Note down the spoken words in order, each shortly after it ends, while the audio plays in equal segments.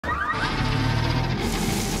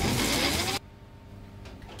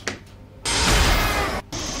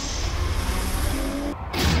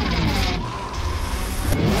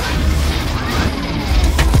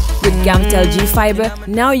Gamtel G-Fiber,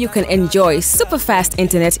 now you can enjoy super fast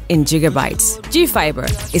internet in gigabytes. G-Fiber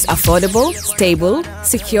is affordable, stable,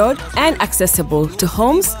 secured, and accessible to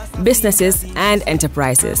homes, businesses, and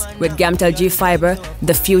enterprises. With Gamtel G-Fiber,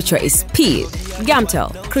 the future is speed.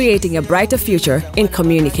 Gamtel, creating a brighter future in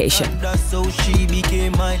communication.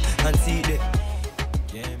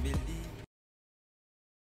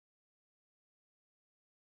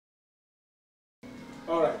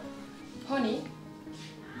 All right. Honey,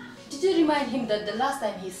 did you remind him that the last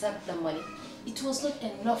time he sent the money, it was not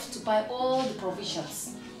enough to buy all the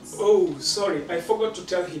provisions? Oh, sorry, I forgot to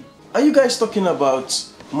tell him. Are you guys talking about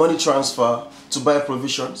money transfer to buy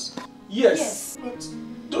provisions? Yes. But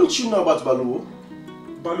don't you know about Baluwo?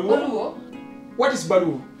 Baluwo? What is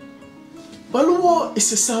Baluwo? Baluwo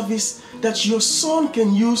is a service that your son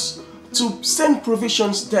can use to send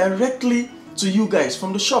provisions directly to you guys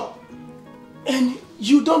from the shop. And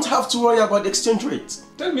you don't have to worry about the exchange rate.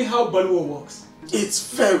 Tell me how Baluwo works.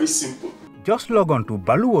 It's very simple. Just log on to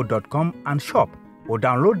baluwo.com and shop, or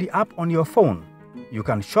download the app on your phone. You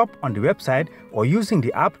can shop on the website or using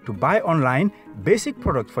the app to buy online basic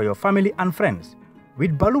products for your family and friends.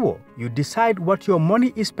 With Baluwo, you decide what your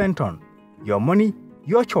money is spent on. Your money,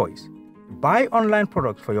 your choice. Buy online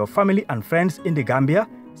products for your family and friends in the Gambia,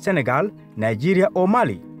 Senegal, Nigeria or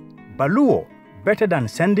Mali. Baluwo, better than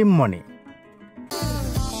sending money.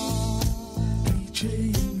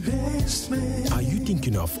 Are you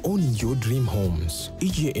thinking of owning your dream homes?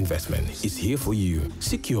 EJ Investment is here for you.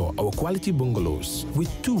 Secure our quality bungalows with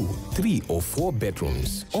 2, 3 or 4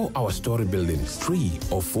 bedrooms, or our story buildings 3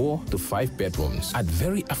 or 4 to 5 bedrooms at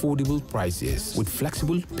very affordable prices with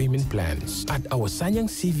flexible payment plans at our Sanyang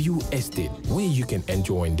Seaview Estate, where you can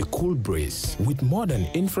enjoy the cool breeze with modern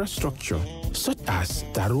infrastructure such as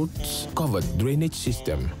tar roads, covered drainage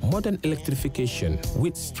system, modern electrification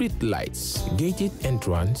with street lights, gated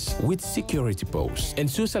entrance with security posts, and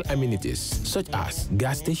social amenities such as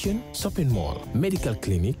gas station, shopping mall, medical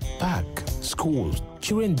clinic, park, schools,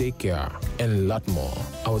 children daycare, and a lot more.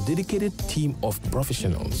 Our dedicated team of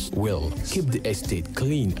professionals will keep the estate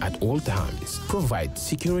clean at all times, provide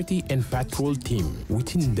security and patrol team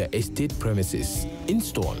within the estate premises,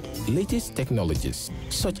 install latest technologies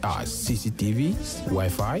such as CCTV,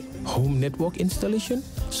 Wi-Fi, home network installation,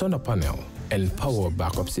 solar panel, and power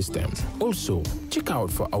backup system. Also, check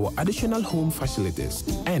out for our additional home facilities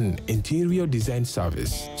and interior design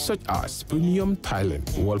service such as premium tiling,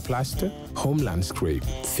 wall plaster, home landscape,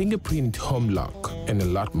 fingerprint home lock, and a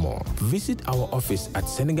lot more. Visit our office at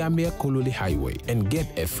Senegambia Colley Highway and get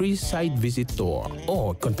a free site visit tour,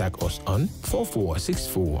 or contact us on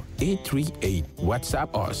 4464838.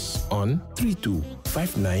 WhatsApp us on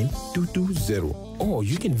 3259220. Or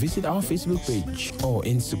you can visit our Facebook page or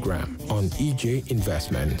Instagram on EJ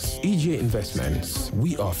Investments. EJ Investments,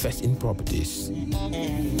 we are first in properties.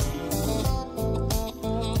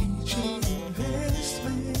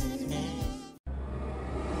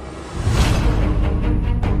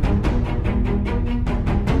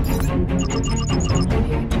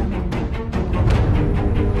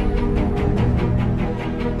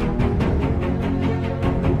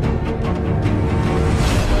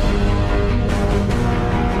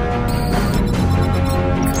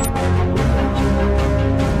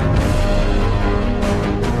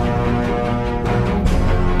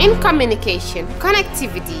 In communication,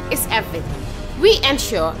 connectivity is everything. We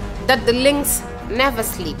ensure that the links never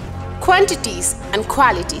sleep. Quantities and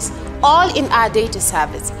qualities, all in our data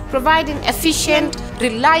service, providing efficient,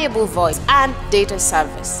 reliable voice and data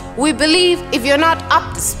service. We believe if you're not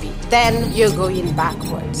up to speed, then you're going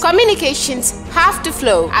backwards. Communications have to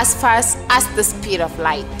flow as fast as the speed of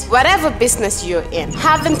light. Whatever business you're in,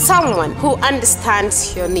 having someone who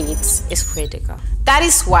understands your needs is critical. That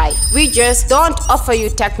is why we just don't offer you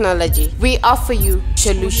technology, we offer you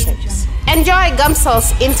solutions. Enjoy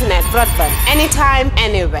Gamcel's internet broadband anytime,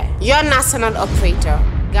 anywhere. Your national operator,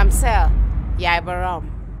 Gamcel, Yaibaram.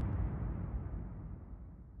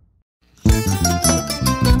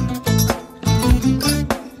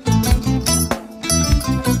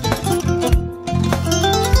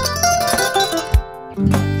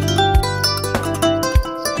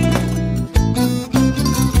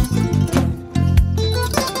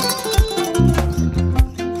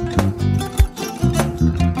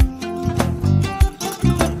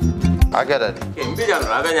 Agada di. Mbijan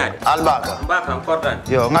aganya. Albaka. Mbaka important.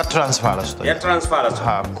 Yo, nga transfer la sto. Ya transfer la sto.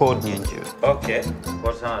 Ha, code nyenje. Okay.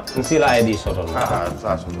 Important. Nsila ID soto. Ah,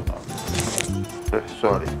 sa soto.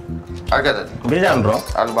 Sorry. Agada di. Mbijan bro.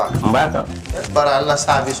 Albaka. Mbaka. Bara alla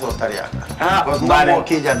service o tariaka. Ah, bare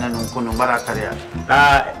ki janna nun kunu bara tariaka.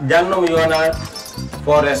 Ah, janno mi yona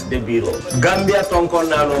forest de bureau Gambia tonkon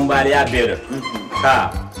na no mbali ya bere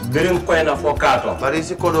ha birim koyna fo kato bari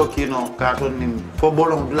si kodo kino kato nim fo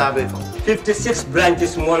bolon labe 56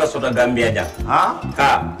 branches mola sota Gambia ja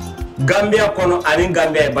ha Gambia kono ani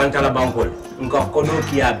Gambia bantala bankol nko kodo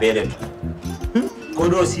ki ya bere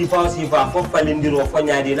kodo sifa fo falindiro fo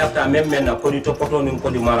nyaadi lafta même na kodi to poto nin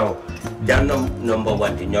kodi maraw jannam number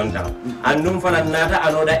 1 ti nyonta andum fana nata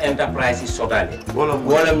anoda enterprise sotale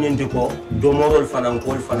wolam nyindi ko domorol fana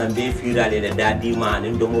kol fana be firale de dadi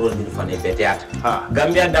man domorol dir fana beteata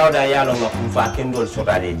Gambia dawda yalo ngam fa kendol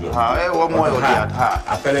sotale je wo moyo diat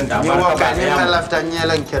apelenta baraka ba ya lafta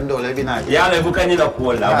nyelan kendol e bina yalo bu kanila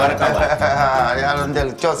ko la baraka ba yalo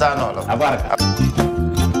ndel ciosano lo baraka.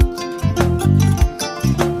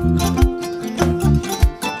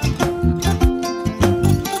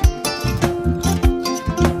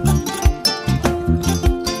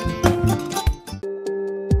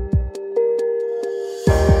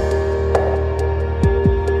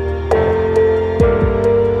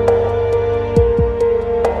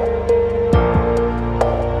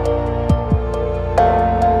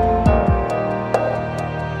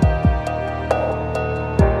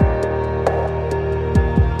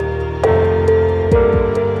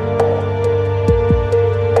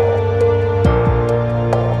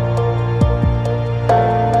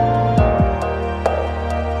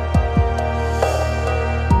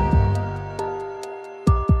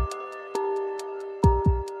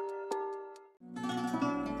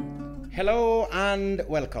 Hello and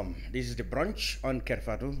welcome. This is the Brunch on Kerr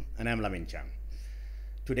Fatou and I'm Almamy.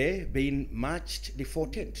 Today being March the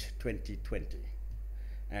 14th, 2020.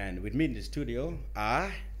 And with me in the studio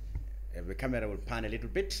are, the camera will pan a little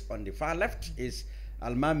bit, on the far left is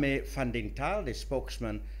Almamy Taal, the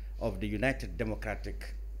spokesman of the United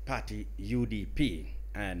Democratic Party, UDP.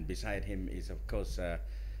 And beside him is, of course,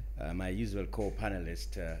 my usual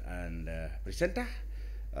co-panelist and presenter,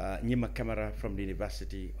 Nyima Camera from the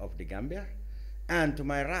University of the Gambia. And to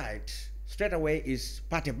my right, straight away, is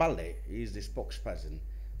Pateh Baldeh. He is the spokesperson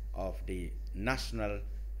of the National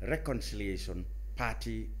Reconciliation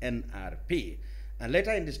Party, NRP. And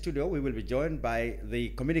later in the studio, we will be joined by the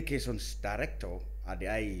Communications Director at the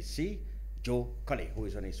IEC, Colley, who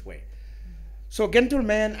is on his way. So,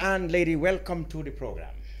 gentlemen and lady, welcome to the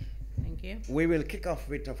program. Thank you. We will kick off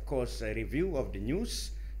with, of course, a review of the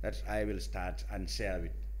news that I will start and share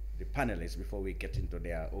with the panelists before we get into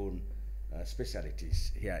their own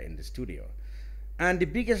specialties here in the studio. And the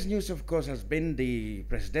biggest news, of course, has been the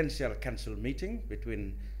Presidential Council meeting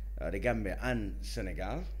between the Gambia and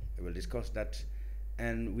Senegal. We will discuss that.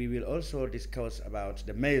 And we will also discuss about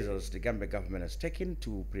the measures the Gambia government has taken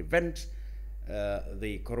to prevent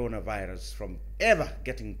the coronavirus from ever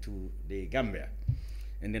getting to the Gambia.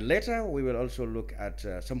 And then later, we will also look at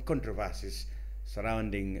some controversies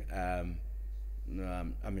surrounding a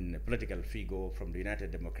political figure from the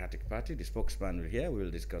United Democratic Party. The spokesman will here. We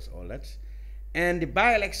will discuss all that. And the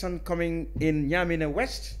by-election coming in Nyamina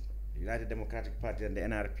West, the United Democratic Party and the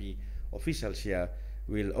NRP officials here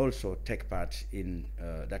will also take part in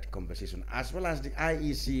that conversation, as well as the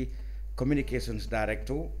IEC Communications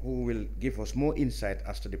Director, who will give us more insight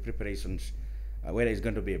as to the preparations, whether it's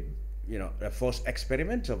going to be a forced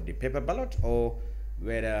experiment of the paper ballot, or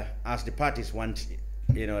whether, as the parties want,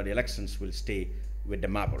 the elections will stay with the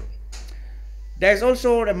marble. There's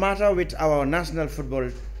also the matter with our national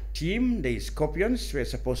football team. The Scorpions were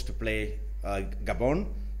supposed to play Gabon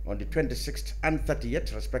on the 26th and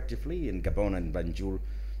 30th, respectively, in Gabon and Banjul.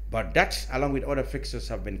 But that, along with other fixtures,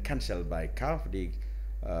 have been cancelled by CAF, the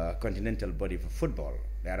continental body for football.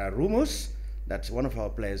 There are rumors that one of our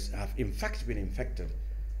players have in fact been infected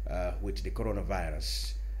with the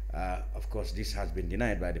coronavirus. Of course, this has been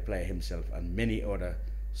denied by the player himself and many other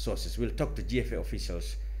sources. We'll talk to GFA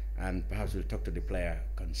officials and perhaps we'll talk to the player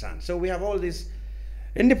concerned. So we have all this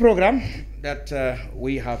in the program that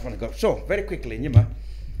we have on go. So very quickly, Nyima,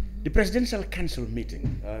 the Presidential Council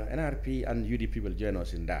meeting, NRP and UDP will join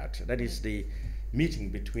us in that. That is the meeting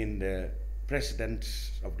between the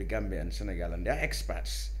presidents of the Gambia and Senegal and their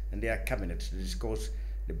experts and their cabinets to discuss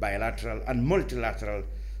the bilateral and multilateral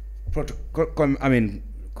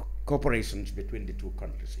cooperations between the two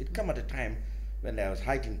countries. It came at a time when there was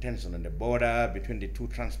heightened tension on the border between the two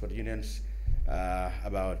transport unions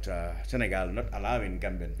about Senegal not allowing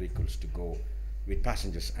Gambian vehicles to go with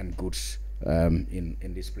passengers and goods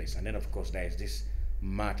in this place. And then, of course, there is this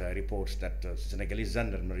matter, reports that Senegalese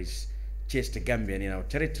gendarmerie chased a Gambian in our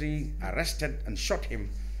territory, arrested and shot him,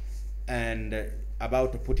 and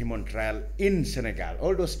about to put him on trial in Senegal.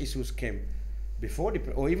 All those issues came before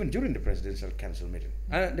or even during the Presidential Council meeting.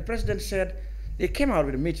 The President said they came out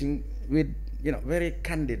with a meeting with very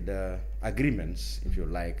candid agreements, if you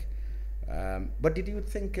like. But did you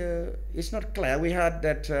think it's not clear? We heard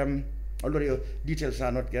that, although the details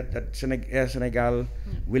are not yet, that Senegal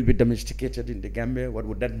will be domesticated in the Gambia. What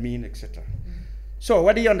would that mean, etc. So,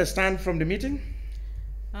 what do you understand from the meeting?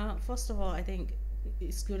 First of all, I think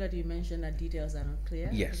it's good that you mentioned that details are not clear.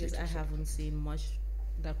 Yes, because I haven't seen much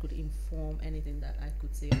that could inform anything that I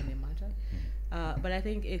could say on the matter. But I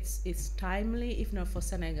think it's timely, if not for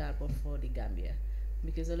Senegal, but for the Gambia,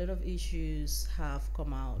 because a lot of issues have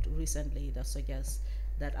come out recently that suggest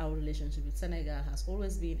that our relationship with Senegal has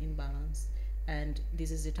always been imbalanced, and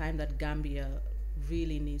this is the time that Gambia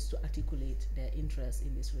really needs to articulate their interest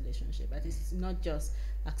in this relationship. But it's not just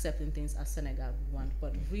accepting things as Senegal would want,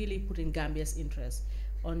 but really putting Gambia's interest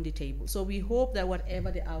on the table. So we hope that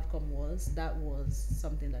whatever the outcome was, that was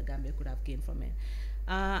something that Gambia could have gained from it.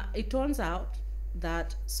 It turns out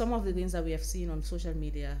that some of the things that we have seen on social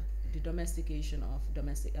media, the domestication of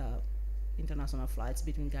international flights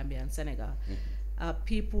between Gambia and Senegal,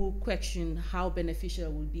 people question how beneficial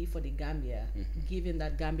it will be for the Gambia, given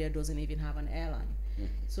that Gambia doesn't even have an airline.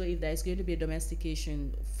 So if there is going to be a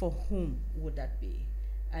domestication, for whom would that be?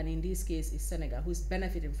 And in this case, it's Senegal who's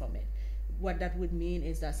benefiting from it. What that would mean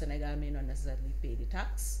is that Senegal may not necessarily pay the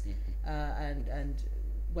tax, and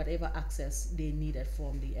whatever access they needed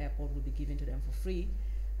from the airport would be given to them for free.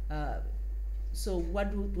 So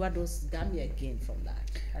what does Gambia gain from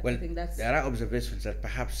that? Well, I think there are observations that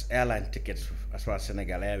perhaps airline tickets, as far as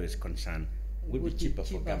Senegal Air is concerned, would be cheaper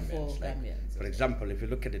for Gambians. For example, if you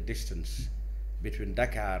look at the distance between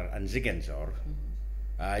Dakar and Ziguinchor,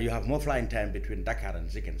 you have more flying time between Dakar and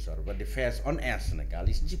Ziguinchor, but the fares on Air Senegal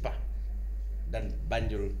is cheaper than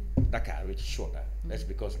Banjul, Dakar, which is shorter. That's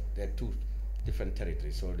because they're two different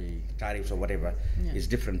territories, so the tariffs or whatever is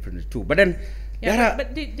different from the two. But then,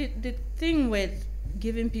 but the thing with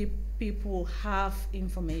giving people half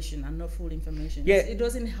information and not full information, it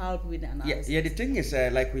doesn't help with the analysis. The thing is,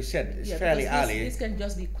 like we said, it's fairly early. This can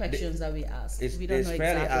just be questions that we ask. We don't know exactly. It's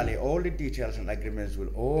fairly early. All the details and agreements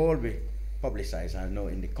will all be publicized, I know,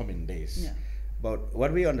 in the coming days. But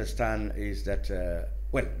what we understand is that,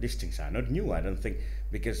 well, these things are not new, I don't think,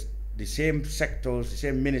 because the same sectors, the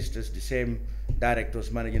same ministers, the same directors,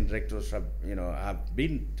 managing directors have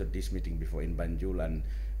been to this meeting before in Banjul and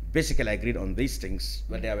basically agreed on these things,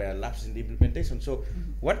 but there were lapses in the implementation. So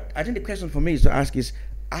what I think the question for me is to ask is,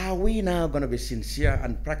 are we now going to be sincere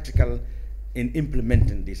and practical in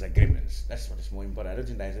implementing these agreements? That's what is more important. I don't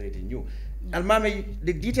think there's anything new. Almamy,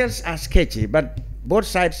 the details are sketchy, but both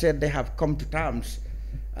sides said they have come to terms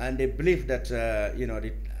and they believe that the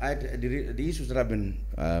issues that have been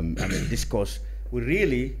discussed will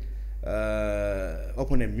really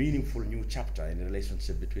open a meaningful new chapter in the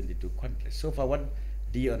relationship between the two countries. So far, what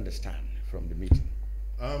do you understand from the meeting?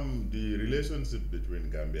 The relationship between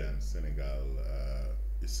Gambia and Senegal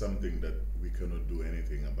is something that we cannot do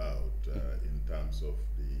anything about in terms of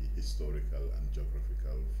the historical and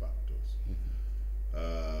geographical factors.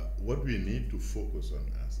 What we need to focus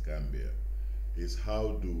on as Gambia is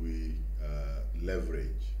how do we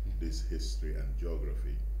leverage this history and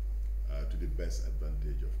geography to the best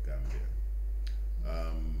advantage of Gambia.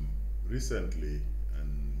 Recently,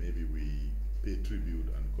 and maybe we pay tribute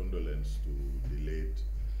and condolence to the late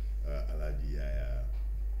Alhaji Yaya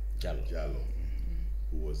Jallow,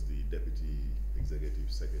 who was the Deputy Executive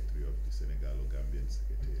Secretary of the Senegalo-Gambian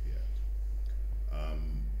Secretariat.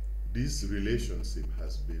 This relationship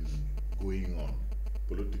has been going on,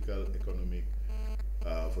 political, economic,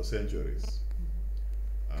 for centuries.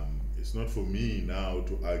 It's not for me now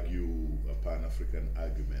to argue a Pan-African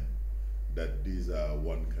argument that these are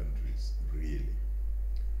one countries, really.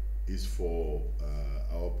 It's for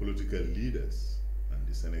our political leaders and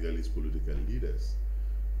the Senegalese political leaders,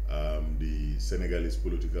 the Senegalese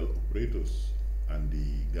political operators and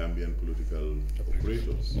the Gambian political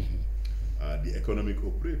operators, the economic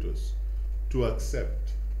operators, to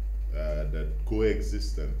accept that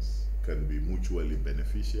coexistence can be mutually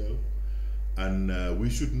beneficial, and we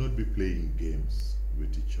should not be playing games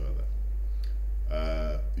with each other.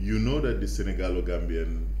 You know that the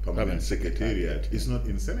Senegalo-Gambian Permanent Secretariat is not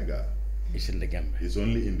in Senegal. It's in the Gambia. It's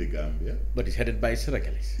only in the Gambia. But it's headed by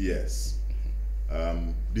Senegalese. Yes.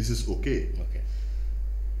 This is okay.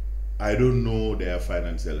 I don't know their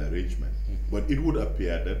financial arrangement, but it would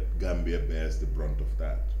appear that Gambia bears the brunt of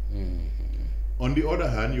that. On the other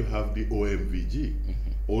hand, you have the OMVG,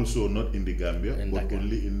 also not in the Gambia, but Dakar.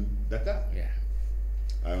 Only in Dakar.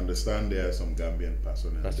 I understand there are some Gambian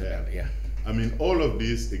personnel there. I mean, all of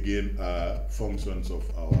these, again, are functions of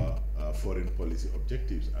our foreign policy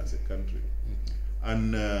objectives as a country.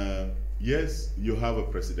 And yes, you have a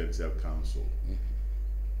presidential council.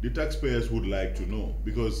 The taxpayers would like to know,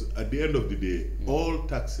 because at the end of the day, all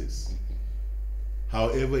taxes,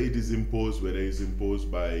 however it is imposed, whether it's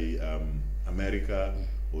imposed by America,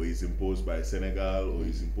 or is imposed by Senegal, or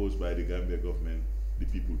is imposed by the Gambia government, the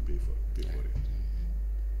people pay for it.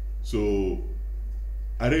 So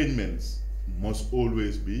arrangements must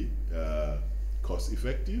always be cost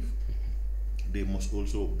effective. They must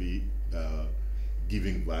also be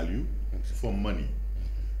giving value for money.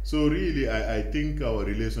 So really, I think our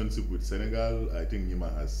relationship with Senegal, I think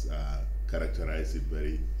Nima has characterized it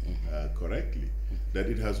very correctly, that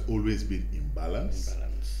it has always been imbalanced,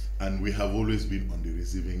 and we have always been on the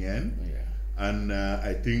receiving end. And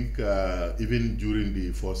I think even during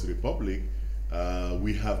the First Republic,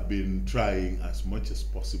 we have been trying as much as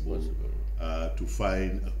possible to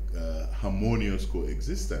find harmonious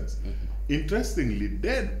coexistence. Interestingly,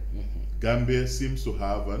 then, Gambia seems to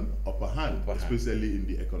have an upper hand, especially in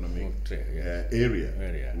the economic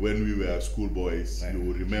area. When we were schoolboys, you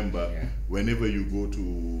will remember, whenever you go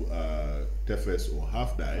to Tefes or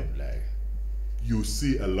Halfdai, you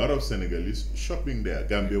see a lot of Senegalese shopping there.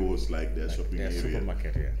 Gambia was like their shopping area.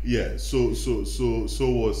 Supermarket, So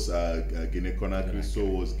was Guinea-Conakry, so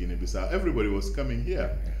was Guinea-Bissau. Everybody was coming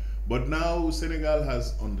here. But now Senegal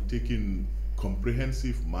has undertaken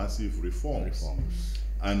comprehensive, massive reforms.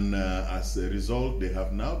 And as a result, they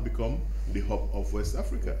have now become the hub of West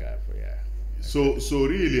Africa. So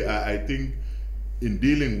really, I think in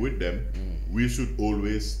dealing with them, we should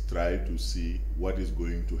always try to see what is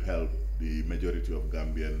going to help the majority of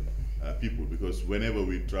Gambian people, because whenever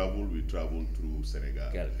we travel through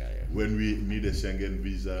Senegal. When we need a Schengen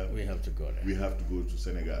visa, we have to go there. We have to go to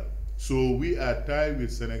Senegal. So we are tied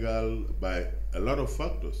with Senegal by a lot of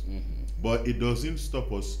factors, but it doesn't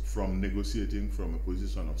stop us from negotiating from a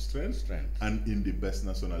position of strength and in the best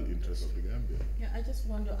national interest of the Gambia. Yeah, I just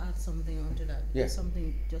want to add something onto that.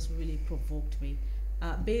 Something just really provoked me.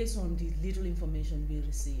 Based on the little information we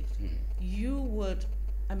received, you would,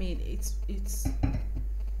 I mean, it's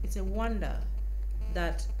a wonder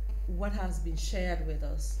that what has been shared with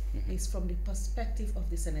us is from the perspective of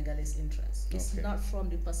the Senegalese interest. It's not from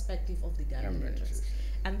the perspective of the Gambian interest.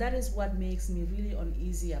 And that is what makes me really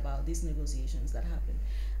uneasy about these negotiations that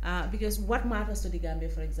happen. Because what matters to the Gambia,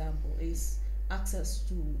 for example, is access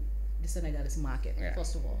to the Senegalese market,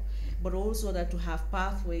 first of all, but also that to have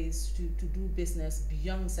pathways to do business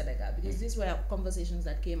beyond Senegal, because these were conversations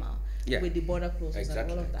that came out with the border closures and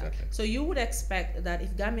all of that. So you would expect that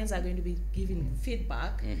if Gambians are going to be giving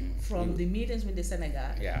feedback from the meetings with the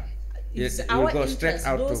Senegal, it's our interests,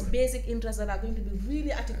 those basic interests that are going to be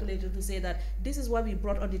really articulated to say that this is what we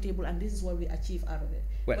brought on the table and this is what we achieved out of it.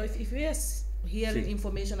 But if we are hearing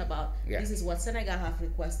information about this is what Senegal have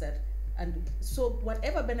requested, and so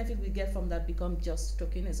whatever benefit we get from that becomes just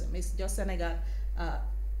tokenism. It's just Senegal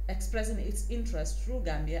expressing its interest through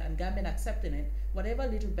Gambia and Gambia accepting it. Whatever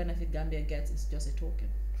little benefit Gambia gets is just a token.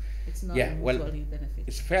 It's not mutually benefit.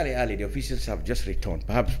 It's fairly early. The officials have just returned.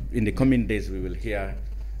 Perhaps in the coming days we will hear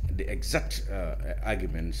the exact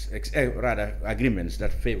agreements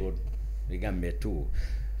that favored the Gambia too.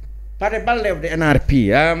 Pateh Baldeh of the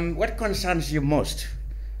NRP, what concerns you most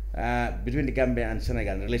between the Gambia and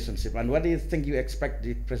Senegal relationship, and what do you think you expect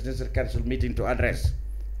the Presidential Council meeting to address?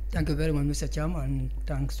 Thank you very much, Mr. Chairman, and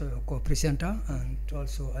thanks to your co-presenter, and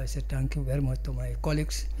also I say thank you very much to my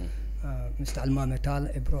colleagues, Mr. Almamy, Taal,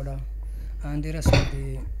 a brother, and the rest of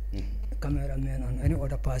the cameramen and any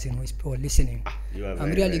other person who is listening.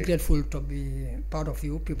 I'm really grateful to be part of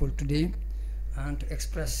you people today and to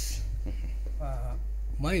express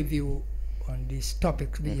my view on this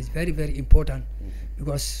topic, which is very, very important,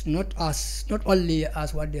 because not only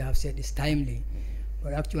as what they have said is timely,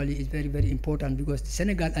 but actually it's very, very important, because the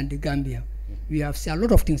Senegal and the Gambia, we have a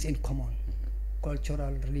lot of things in common: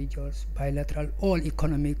 cultural, religious, bilateral, all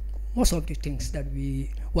economic. Most of the things that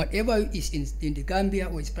whatever is in the Gambia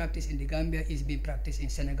or is practiced in the Gambia is being practiced in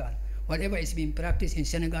Senegal. Whatever is being practiced in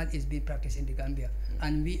Senegal is being practiced in the Gambia.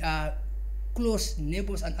 And we are close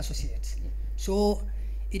neighbors and associates. So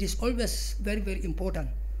it is always very, very important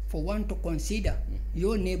for one to consider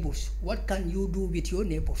your neighbors. What can you do with your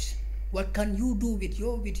neighbors? What can you do with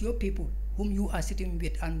your people whom you are sitting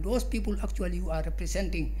with? And those people actually you are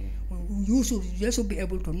representing, you should be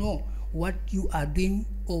able to know what you are doing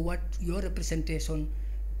or what your representation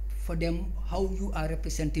for them, how you are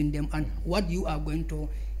representing them, and what you are going to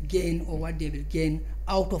gain or what they will gain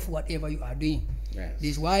out of whatever you are doing. Yes.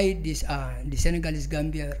 This is why this the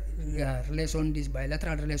Senegalese-Gambia relation, this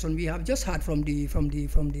bilateral relation, we have just heard from the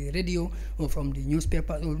radio or from the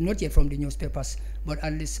newspaper, or not yet from the newspapers, but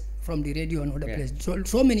at least from the radio and other places.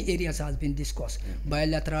 So many areas has been discussed: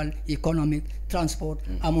 bilateral, economic, transport,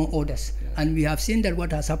 among others. And we have seen that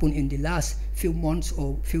what has happened in the last few months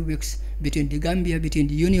or few weeks between the Gambia, between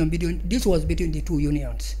the union, this was between the two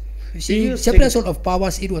unions. You see, separation of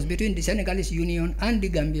powers, it was between the Senegalese union and the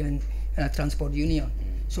Gambian transport union.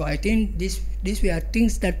 So I think these were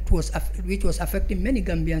things that which was affecting many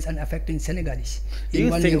Gambians and affecting Senegalese in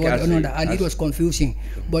one way or another, and it was confusing.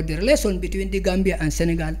 But the relation between the Gambia and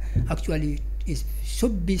Senegal actually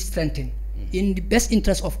should be strengthened in the best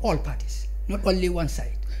interest of all parties, not only one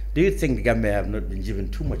side. Do you think the Gambia have not been given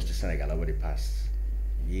too much to Senegal over the past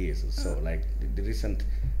years or so? Like the recent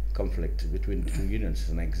conflict between the two unions is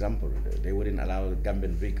an example. They wouldn't allow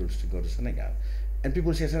Gambian vehicles to go to Senegal. And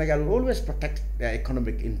people say Senegal will always protect their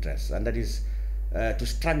economic interests, and that is to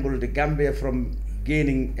strangle the Gambia from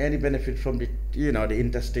gaining any benefit from the, the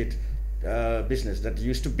interstate business that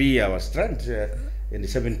used to be our strength in the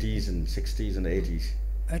 70s and 60s and 80s.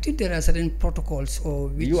 I think there are certain protocols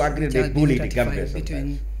which you agree they bully the Gambia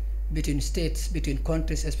between states, between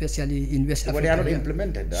countries, especially in West Africa. But they are not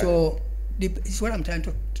implemented. So it's what I'm trying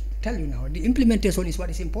to tell you now. The implementation is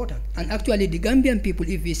what is important. And actually the Gambian people,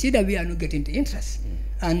 if we see that we are not getting the interest,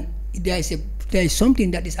 and there is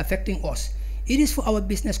something that is affecting us, it is for our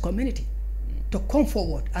business community to come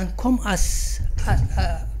forward and come as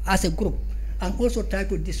a group and also try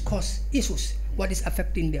to discuss issues, what is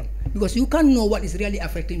affecting them. Because you can't know what is really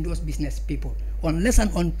affecting those business people unless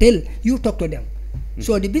and until you talk to them.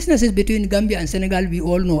 So the businesses between Gambia and Senegal, we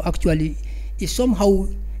all know actually is somehow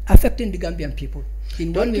affecting the Gambian people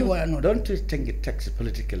in one way or another. Don't you think it takes a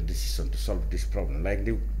political decision to solve this problem? Like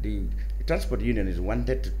the transport union is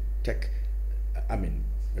wanted to take,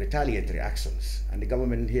 retaliatory actions, and the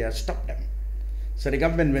government here stopped them. So the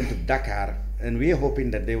government went to Dakar, and we are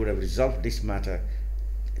hoping that they would have resolved this matter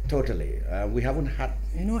totally. We haven't had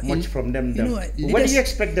much from them. What do you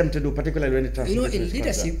expect them to do, particularly when it comes to in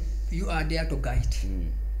leadership, you are there to guide.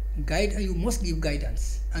 You must give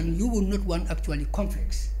guidance, and you will not want actually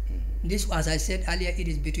conflicts. This, as I said earlier, it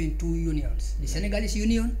is between two unions, the Senegalese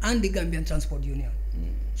union and the Gambian transport union.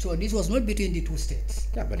 So this was not between the two states.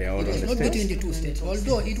 Yeah, but they are all it was not between the two states,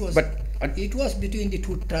 although it was. It was between the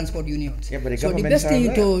two transport unions. Yeah, but so the best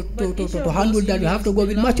thing to handle that, you have to go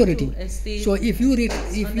with maturity. So if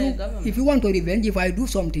you want to revenge, if I do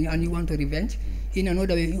something and you want to revenge in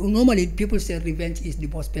another way, normally people say revenge is the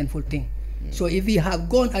most painful thing. So if we have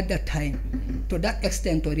gone at that time to that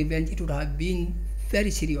extent to revenge, it would have been very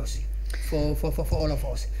serious for all of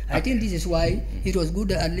us. I think this is why it was good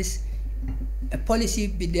that at least a policy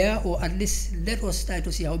be there, or at least let us try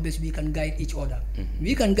to see how best we can guide each other.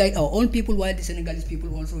 We can guide our own people, while the Senegalese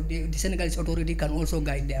people also, the Senegalese authority can also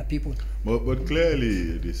guide their people. But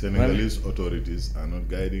clearly the Senegalese authorities are not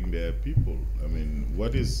guiding their people. I mean,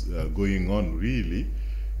 what is going on really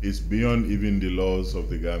is beyond even the laws of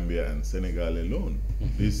the Gambia and Senegal alone.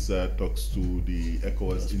 This talks to the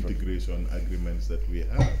ECOWAS integration agreements that we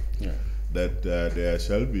have, that there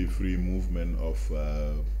shall be free movement of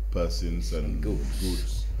persons and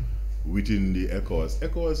goods within the ECOWAS.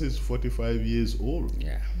 ECOWAS is 45 years old.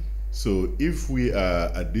 So if we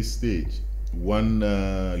are at this stage, one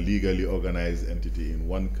legally organized entity in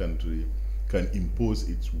one country can impose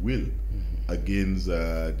its will against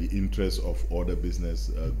the interests of other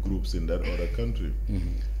business groups in that other country.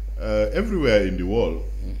 Everywhere in the world,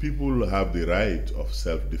 people have the right of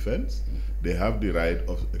self-defense. They have the right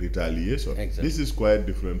of retaliation. This is quite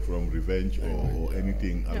different from revenge or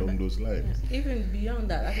anything along those lines. Even beyond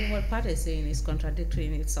that, I think what Pateh is saying is contradictory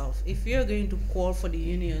in itself. If you're going to call for the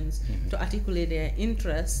unions to articulate their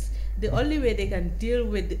interests, the only way they can deal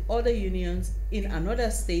with the other unions in another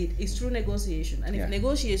state is through negotiation. And if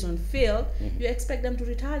negotiation fail, you expect them to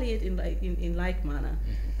retaliate in like manner.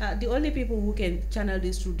 The only people who can channel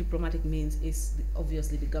this through diplomatic means is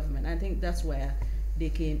obviously the government. I think that's where they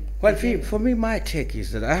came. Well, for me, my take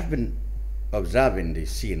is that I've been observing this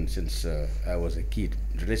scene since I was a kid.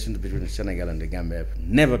 Relations between Senegal and the Gambia have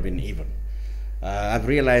never been even. I've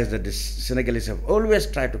realized that the Senegalese have always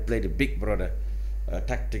tried to play the big brother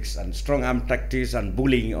tactics and strong arm tactics and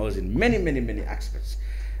bullying us in many, many, many aspects.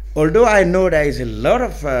 Although I know there is a lot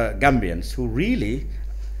of Gambians who really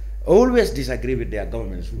always disagree with their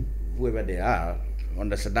governments, whoever they are.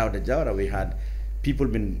 Under Sadao Jawara, we had people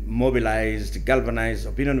been mobilized, galvanized,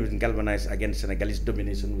 opinion was galvanized against Senegalese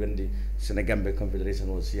domination when the Senegambia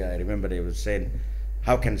Confederation was here. I remember they were saying,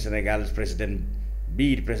 how can Senegal's president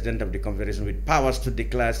be the president of the confederation with powers to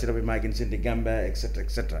declare state of emergency in the Gambia, etc.,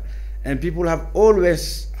 etc. And people have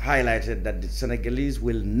always highlighted that the Senegalese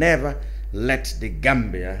will never let the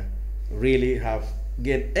Gambia really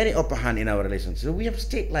get any upper hand in our relations. So we have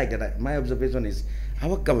stayed like that. My observation is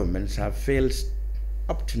our governments have failed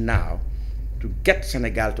up to now to get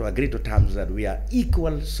Senegal to agree to terms that we are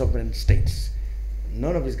equal sovereign states.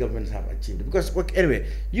 None of these governments have achieved it. Because anyway,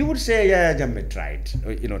 you would say, yeah, Jammeh tried,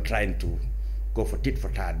 trying to go for tit for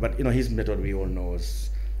tat, but his method we all know is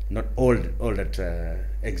not all that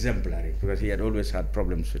exemplary, because he had always had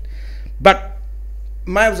problems with. But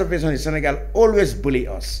my observation is Senegal always bully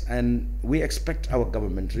us, and we expect our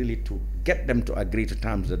government really to get them to agree to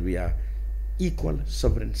terms that we are equal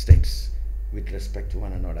sovereign states with respect to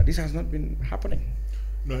one another. This has not been happening.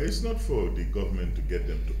 No, it's not for the government to get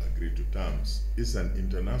them to agree to terms. It's an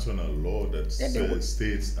international law that says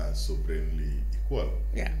states are sovereignly equal.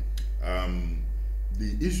 Yeah.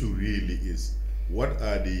 The issue really is, what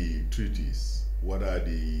are the treaties, what are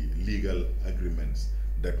the legal agreements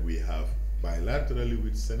that we have bilaterally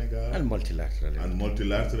with Senegal and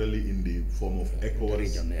multilaterally in the form of ECOWAS,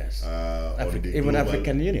 region, yes. Even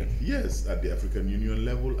African Union. Yes, at the African Union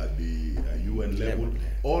level, at the UN level.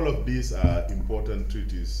 All of these are important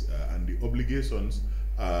treaties, and the obligations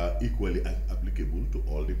are equally applicable to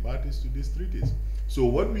all the parties to these treaties. So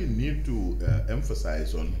what we need to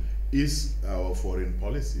emphasize on is our foreign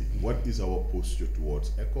policy. What is our posture towards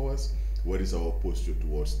ECOWAS? What is our posture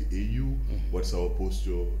towards the AU? What's our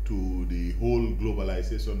posture to the whole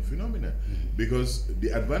globalization phenomenon? Because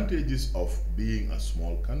the advantages of being a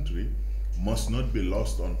small country must not be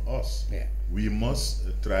lost on us. Yeah. We must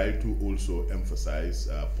try to also emphasize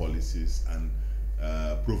policies and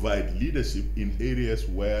provide leadership in areas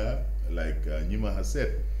where, like Nima has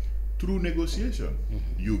said, through negotiation,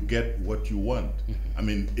 you get what you want. I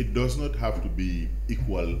mean, it does not have to be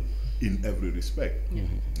equal in every respect.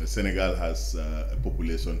 Senegal has a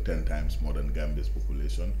population 10 times more than Gambia's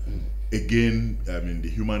population. Again, I mean, the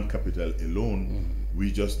human capital alone,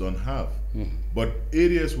 we just don't have. But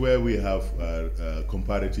areas where we have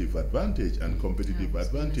comparative advantage and competitive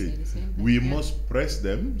advantage, we must press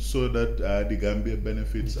them so that the Gambia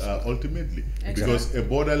benefits ultimately. Because a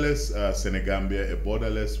borderless Senegambia, a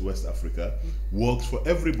borderless West Africa works for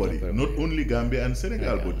everybody, not only Gambia and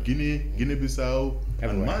Senegal, but Guinea-Bissau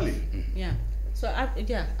and Mali. Yeah. So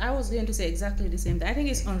I was going to say exactly the same thing. I think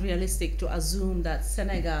it's unrealistic to assume that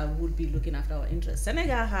Senegal would be looking after our interests.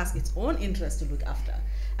 Senegal has its own interests to look after,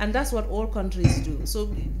 and that's what all countries do.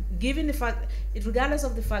 So given the fact, regardless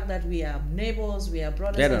of the fact that we are neighbors, we are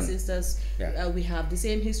brothers and sisters, we have the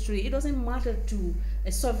same history, it doesn't matter to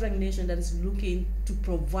a sovereign nation that is looking to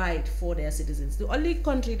provide for their citizens. The only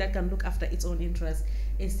country that can look after its own interests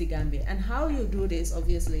is the Gambia. And how you do this,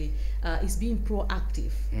 obviously, is being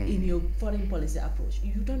proactive in your foreign policy approach.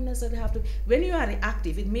 You don't necessarily have to. When you are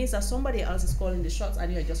reactive, it means that somebody else is calling the shots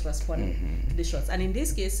and you are just responding to the shots. And in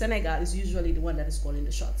this case, Senegal is usually the one that is calling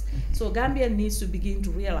the shots. So Gambia needs to begin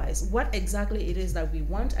to realize what exactly it is that we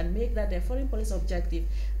want and make that their foreign policy objective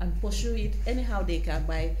and pursue it anyhow they can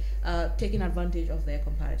by taking advantage of their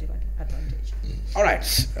comparative advantage. All right.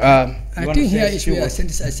 I think here is where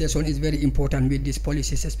sensitization is very important with these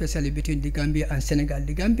policies, especially between the Gambia and Senegal.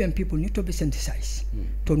 The Gambian people need to be sensitized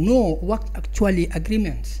to know what actually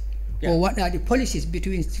agreements or what are the policies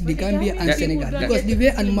between the Gambia and Senegal. Because the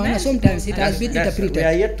way and manner sometimes it has been interpreted. We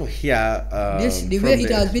are yet to hear the way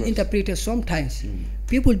it has been interpreted sometimes,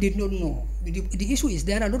 people did not know. The issue is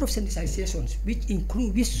there are a lot of sensitizations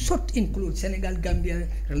which should include Senegal-Gambia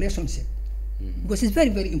relationship. Because it's very,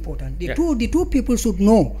 very important. The two people should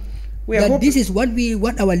know that this is what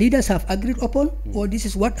our leaders have agreed upon, or this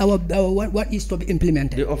is what what is to be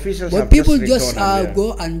implemented. The officials but people just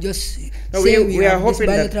go and just say we have this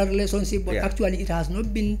bilateral relationship, but actually it has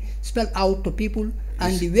not been spelled out to people.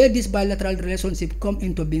 And the way this bilateral relationship come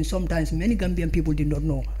into being, sometimes many Gambian people did not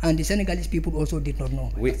know, and the Senegalese people also did not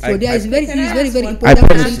know. So there is very important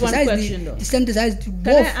to synthesize both.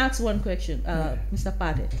 Can I ask one question, Mr.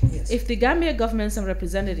 Pateh? Yes. If the Gambia governments and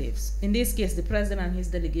representatives, in this case the president and his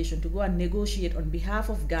delegation, to go and negotiate on behalf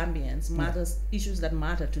of Gambians issues that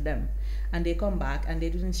matter to them, and they come back and they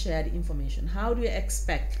didn't share the information, how do you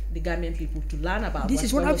expect the Gambian people to learn about this?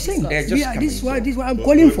 Is what I'm saying. This is what I'm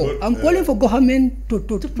calling for. I'm calling for government to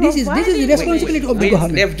this is the responsibility of the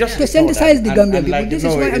government to synthesize the Gambian people. This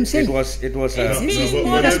is why I'm saying it was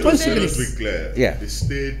more responsibility. Let's be clear. The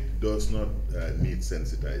state does not need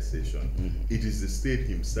sensitization. It is the state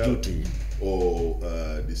himself or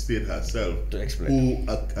the state herself who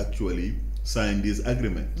actually sign these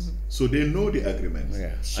agreements. So they know the agreements.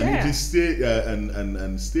 Sure. And it is state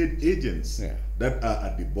and state agents that are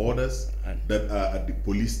at the borders, that are at the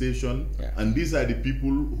police station, and these are the people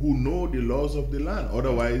who know the laws of the land.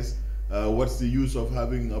 Otherwise, what's the use of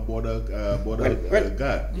having a border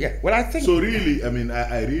guard? Yeah. Well, I think so. Really, I mean,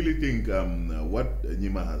 I really think what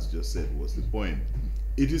Nyima has just said was the point.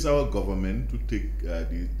 It is our government to take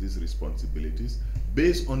these responsibilities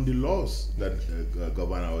based on the laws that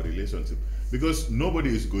govern our relationship. Because nobody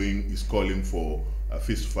is calling for a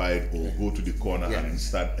fist fight or go to the corner and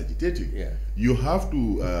start agitating. You have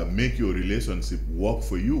to make your relationship work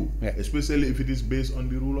for you, especially if it is based on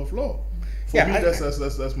the rule of law. For me,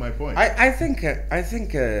 that's my point. I think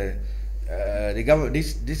the government,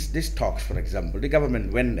 these talks, for example, the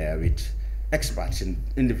government went there with experts in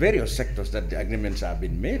the various sectors that the agreements have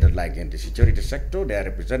been made, like in the security sector, they are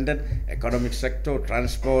represented, economic sector,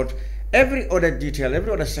 transport, every other detail,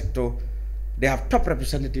 every other sector, they have top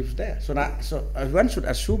representatives there. So one should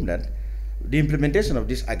assume that the implementation of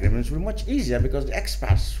these agreements will be much easier because the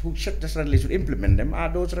experts who necessarily should implement them are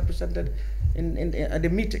those represented in the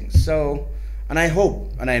meetings. So, and I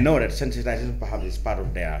hope and I know that sensitization perhaps is part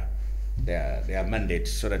of their mandate,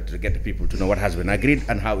 so that to get the people to know what has been agreed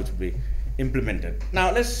and how it will be implemented.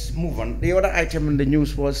 Now let's move on. The other item in the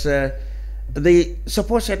news was the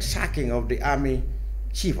supposed sacking of the Army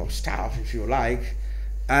Chief of Staff, if you like.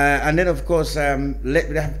 And then, of course, there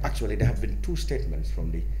have been two statements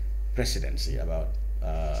from the presidency about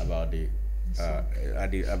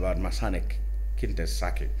Masane Kinte's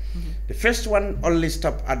sacking. The first one only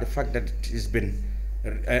stopped at the fact that he's been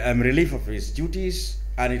relief of his duties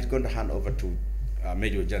and he's going to hand over to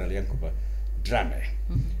Major General Yankuba Drame.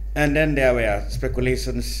 And then there were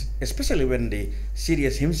speculations, especially when the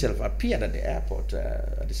CDS himself appeared at the airport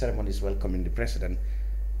at the ceremonies welcoming the president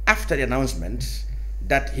after the announcement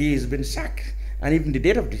that he has been sacked. And even the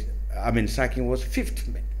date of the sacking was 5th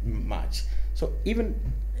March. So even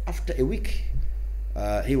after a week,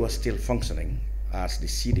 he was still functioning as the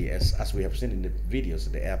CDS, as we have seen in the videos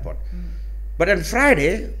at the airport. But on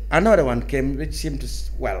Friday, another one came which seemed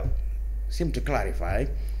to clarify.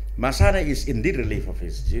 Masane is indeed relief of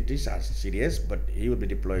his duties as CDS, but he will be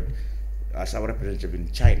deployed as our representative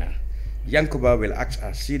in China. Yankuba will act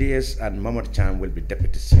as CDS and Mohamed Chan will be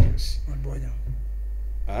deputy CDS. Bojang.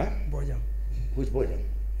 Bojang. Who's Bojang?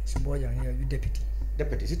 It's Bojang, yeah, deputy.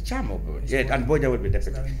 Deputy, is it Cham or Bojang? Yeah, and Bojang will be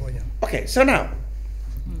deputy. Bojang. Okay, so now,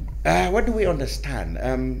 what do we understand?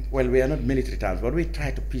 Well, we are not military terms. What we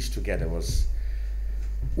tried to piece together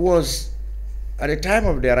was at the time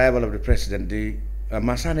of the arrival of the president,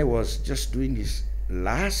 Masane was just doing his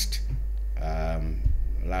last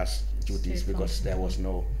duties because there was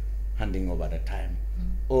no handing over at the time.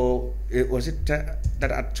 Or was it that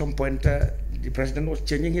at some point the president was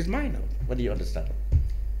changing his mind? What do you understand?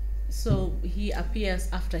 So he appears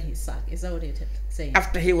after his sack, is that what you're saying?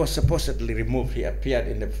 After he was supposedly removed, he appeared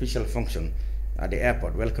in the official function at the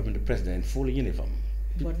airport, welcoming the president in full uniform.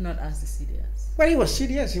 But not as the CDS. Well, he was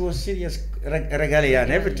CDS regalia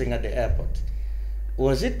and everything at the airport.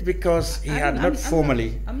 Was it because he had not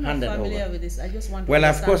formally handed over? I'm not familiar with this. I just want to Well,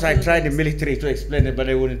 of course, I tried the military to explain it, but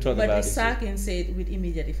I wouldn't talk about it. But the sacking said with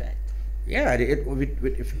immediate effect. Yeah, with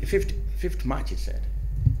 5th March, it said.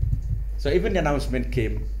 So even the announcement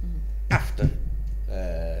came after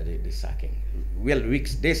the sacking. Well,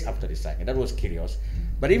 days after the sacking. That was curious.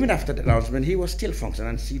 But even after the announcement, he was still functioning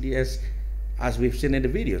on CDS, as we've seen in the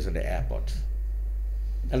videos at the airport.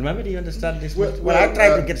 Almamy, do you understand this? Well, I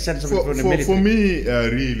tried to get sense of it from the military. For me,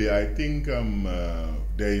 really, I think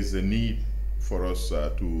there is a need for us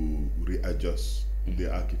to readjust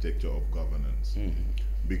the architecture of governance.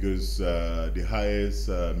 Because the highest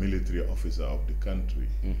military officer of the country,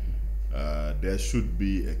 there should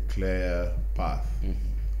be a clear path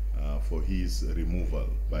for his removal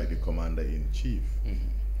by the commander-in-chief.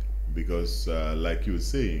 Because, like you were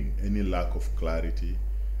saying, any lack of clarity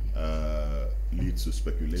leads to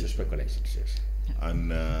speculation. Speculations, yes. And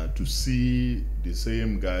to see the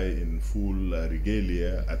same guy in full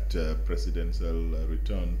regalia at presidential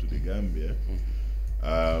return to the Gambia,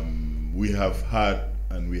 we have had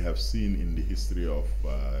and we have seen in the history of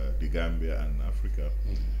the Gambia and Africa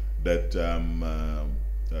that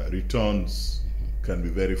returns can be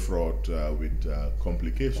very fraught with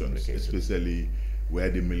complications, especially where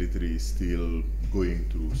the military is still going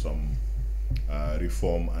through some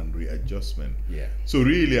reform and readjustment. Yeah. So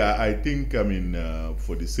really, I think, I mean,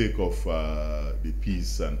 for the sake of the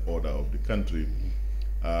peace and order of the country,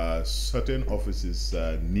 certain offices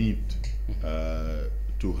need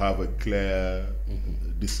to have a clear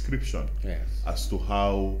description as to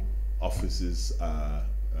how offices are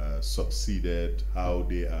succeeded, how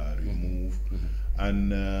they are removed,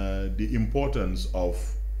 and the importance of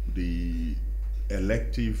the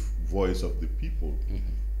elective voice of the people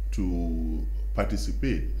to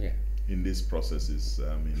participate in these processes.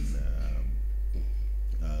 I mean,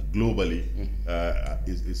 globally,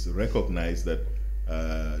 it's recognized that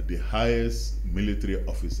the highest military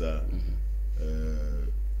officer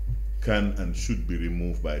can and should be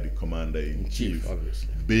removed by the commander-in-chief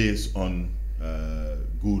based on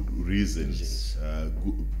good reasons,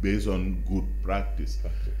 based on good practice.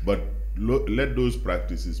 But let those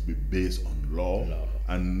practices be based on law.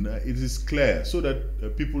 And it is clear so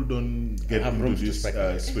that people don't get into this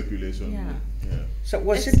speculation. So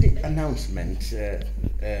was it the announcement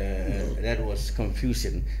that was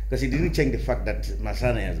confusing? Because it didn't change the fact that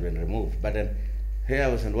Masane has been removed. But then here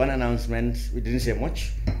was one announcement, we didn't say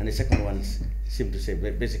much, and the second one seemed to say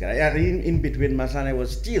basically, in between Masane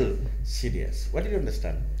was still serious. What did you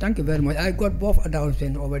understand? Thank you very much. I got both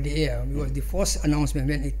announcements over the air. Because the first announcement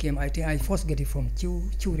when it came, I think I first get it from Q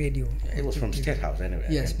Radio. It was from State House anyway.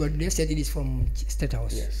 Yes, but they said it is from State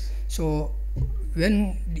House. Yes. So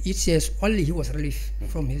when it says only he was relieved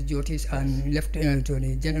from his duties and left to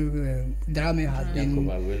the general drama has been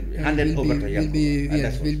handed over to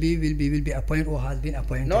Yakuba. Will be appointed or has been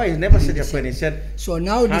appointed. No, he never said appointed. He said so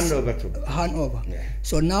now hand over to hand over. Yeah.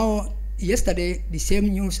 So now yesterday the same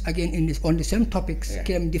news again on the same topics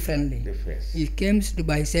came differently. It came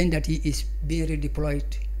by saying that he is being redeployed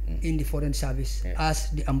in the foreign service as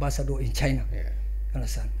the ambassador in China.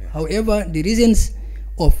 Understand? However, the reasons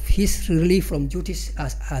of his relief from duties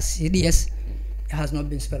as CDS has not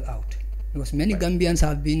been spelled out, because many Gambians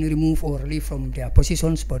have been removed or relieved from their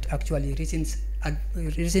positions, but actually reasons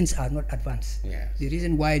are not advanced. The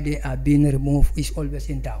reason why they are being removed is always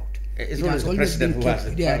in doubt. It has always been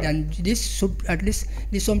kept, and this should, at least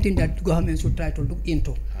this is something that government should try to look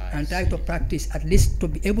into and try to practice, at least to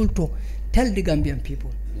be able to tell the Gambian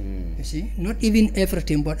people. You see, not even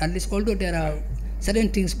everything, but at least although there are certain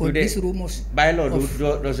things, but these rumors. By law,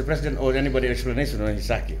 does the president owe anybody explanation when he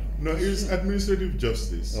sack you? No, it's administrative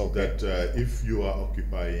justice that if you are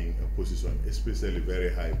occupying a position, especially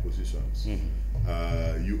very high positions,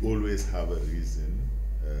 you always have a reason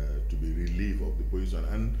to be relieved of the position.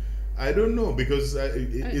 And I don't know, because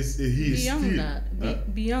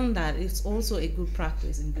beyond that, it's also a good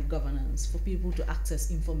practice in good governance for people to access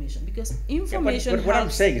information, because information. But what I'm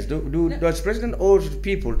saying is, does President owe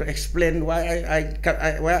people to explain why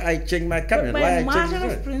I changed my cabinet? But by a matter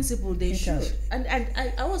of principle, they should. And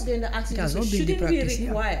I was going to ask you, shouldn't we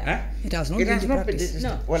require? It has not been the practice.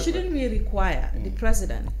 No, shouldn't we require the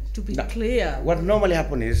president to be clear? What normally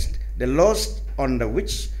happens is the laws under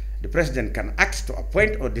which the president can act to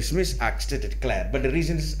appoint or dismiss are stated clear, but the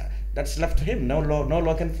reasons that's left to him. No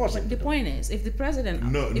law can force it. But the point is, if the president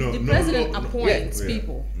appoints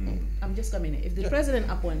people, I'm just coming in. If the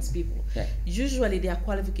president appoints people, usually their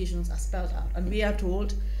qualifications are spelled out, and we are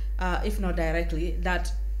told, if not directly,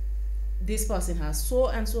 that this person has so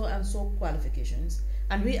and so and so qualifications,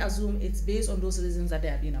 and we assume it's based on those reasons that they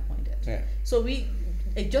have been appointed. So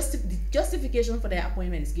the justification for their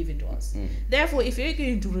appointment is given to us. Therefore, if you're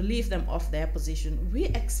going to relieve them of their position, we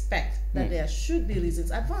expect that there should be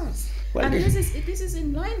reasons advanced. Well, and this is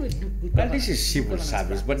in line with good governance. Well, this is civil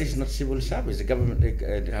service, but it's not civil service. The government,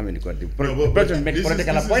 the president makes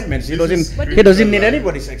political appointments. He doesn't need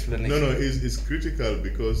anybody's explanation. No, it's critical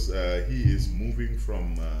because he is moving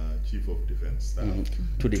from Chief of Defense Staff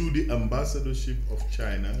to the ambassadorship of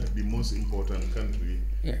China, the most important country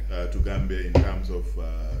to Gambia in terms of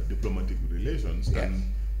diplomatic relations, and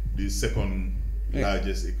the second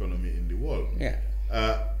largest economy in the world.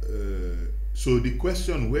 So the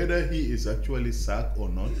question whether he is actually sacked or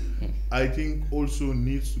not, I think also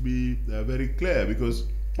needs to be very clear, because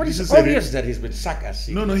but it's obvious that he's been sacked as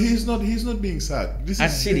serious. No, he's not being sacked. This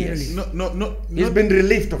as is serious. He's been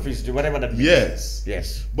relieved of his whatever that means.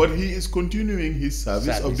 Yes. But he is continuing his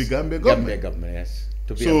service of the Gambia government.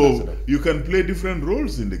 To be so ambassador. You can play different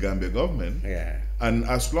roles in the Gambia government. And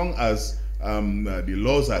as long as the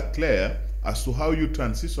laws are clear as to how you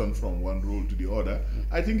transition from one role to the other,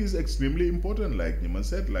 I think it's extremely important, like Nima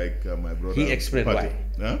said, like my brother. He explained why.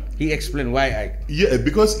 He explained why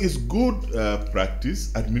because it's good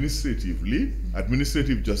practice administratively.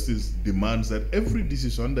 Administrative justice demands that every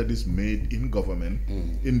decision that is made in government,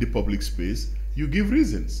 in the public space, you give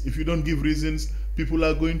reasons. If you don't give reasons, people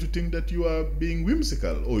are going to think that you are being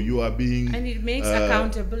whimsical or you are being... And it makes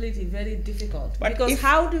accountability very difficult. Because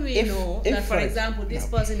how do we know that, for example, this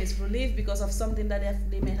person is relieved because of something that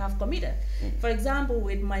they may have committed? For example,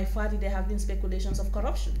 with my Fatou, there have been speculations of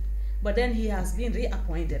corruption. but then he has been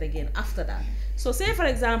reappointed again after that. So say, for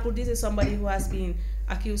example, this is somebody who has been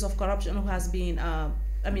accused of corruption, who has been,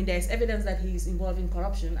 I mean, there's evidence that he's involved in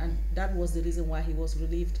corruption, and that was the reason why he was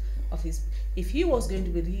relieved of his, if he was going to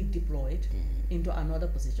be redeployed into another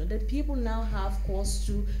position, then people now have cause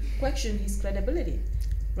to question his credibility,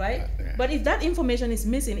 right? But if that information is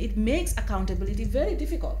missing, it makes accountability very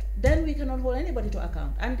difficult. Then we cannot hold anybody to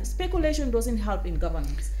account, and speculation doesn't help in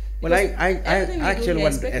governance. Well, I actually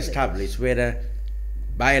want to establish whether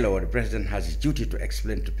by law the president has his duty to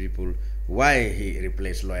explain to people why he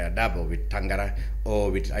replaced lawyer Dabo with Tangara,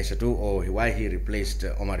 or with S02, or why he replaced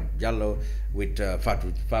Omar Jallo with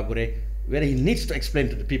Fatou Fabure, whether he needs to explain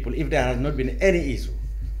to the people if there has not been any issue.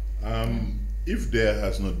 If there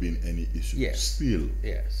has not been any issue, still,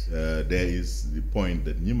 there is the point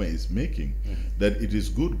that Nima is making, that it is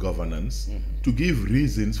good governance to give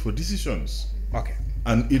reasons for decisions. Okay.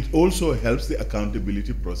 And it also helps the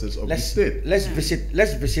accountability process of the state. Let's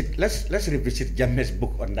revisit Jammeh's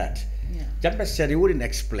book on that. Jammeh said he wouldn't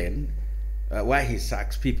explain why he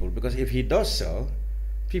sacks people, because if he does so,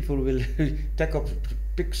 people will take up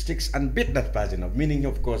pick sticks and beat that person up, meaning,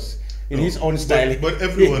 of course, in his own style. But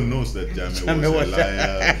everyone knows that Jammeh was a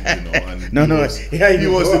liar, you know, and he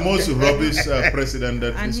was the most rubbish president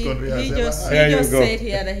that this country has ever had. He just said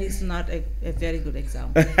here that he's not a very good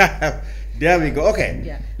example. There we go. Okay.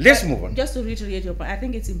 Yeah. Let's move on. Just to reiterate your point, I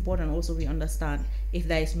think it's important also we understand if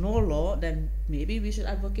there is no law, then maybe we should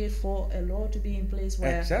advocate for a law to be in place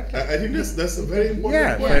where... Exactly. I think that's a very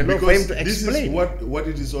important point, because this is what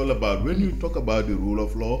it is all about. When you talk about the rule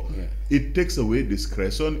of law, it takes away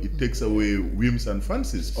discretion, it takes away whims and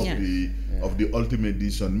fancies of the ultimate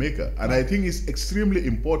decision maker. And I think it's extremely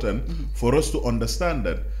important for us to understand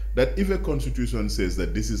that if a constitution says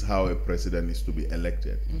that this is how a president is to be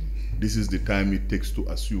elected, this is the time it takes to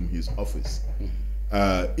assume his office.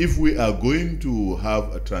 If we are going to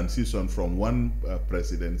have a transition from one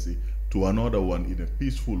presidency to another one in a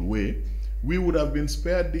peaceful way, we would have been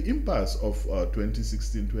spared the impasse of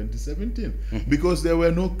 2016-2017, because there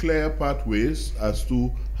were no clear pathways as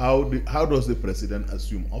to how does the president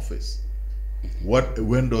assume office.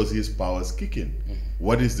 When does his powers kick in?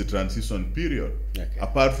 What is the transition period?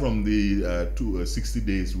 Apart from the 60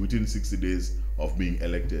 days, within 60 days of being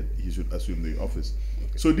elected, he should assume the office.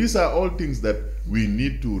 So these are all things that we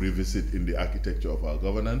need to revisit in the architecture of our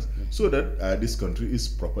governance, so that this country is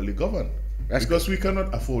properly governed. Because we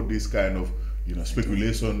cannot afford this kind of,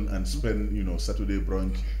 speculation and spend, Saturday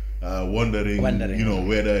brunch wondering,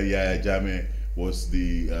 whether Yahya Jammeh was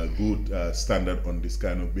the good standard on this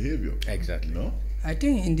kind of behavior. Exactly. I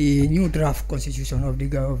think in the new draft constitution of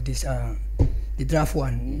the draft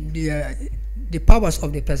one, the powers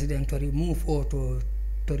of the president to remove or to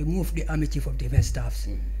remove the army chief of defense staffs,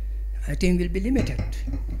 I think will be limited.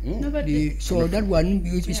 So that one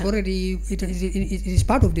is already, it is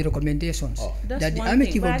part of the recommendations that the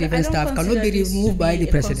army chief of defense staff cannot be removed by the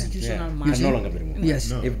president. Can no longer be removed.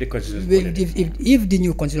 Yes. If the constitution if the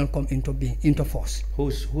new constitution come into force.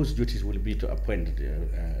 Whose duties will be to appoint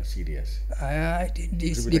CDS?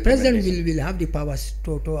 The president will have the powers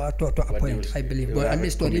to appoint, I believe. But at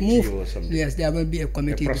least to remove, yes, there will be a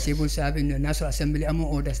committee, the civil service in the National Assembly,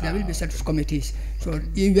 among others. There will be such committees. So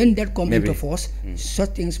even that come into force,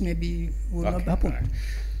 such things maybe will not happen. Right.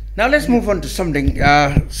 Now let's move on to something,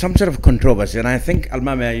 some sort of controversy, and I think,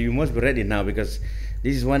 Almamy, you must be ready now, because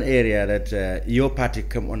this is one area that your party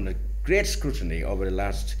come under great scrutiny over the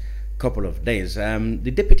last couple of days.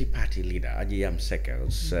 The deputy party leader, Ajiyam Seka,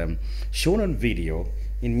 was shown on video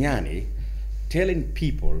in Nyani telling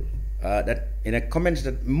people that in a comments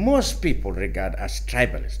that most people regard as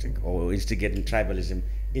tribalistic or instigating tribalism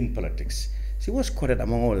in politics. She was quoted,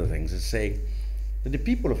 among other things, as saying that the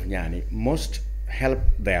people of Nyani must help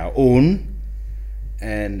their own,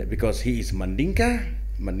 and because he is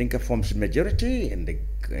Mandinka forms the majority in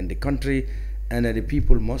the country, and that the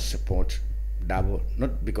people must support Dabo,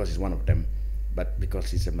 not because he's one of them, but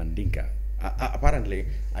because he's a Mandinka. Apparently,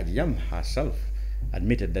 Ajiyam herself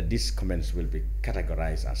admitted that these comments will be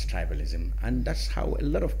categorized as tribalism, and that's how a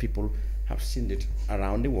lot of people have seen it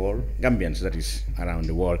around the world, Gambians, that is, around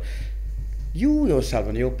the world. You yourself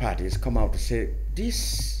and your parties come out to say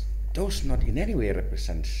this does not in any way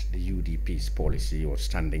represent the UDP's policy or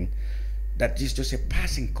standing, that is just a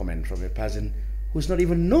passing comment from a person who's not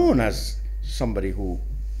even known as somebody who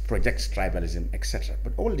projects tribalism, etc.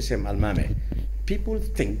 But all the same, Almamy, people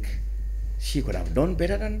think she could have done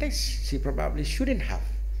better than this. She probably shouldn't have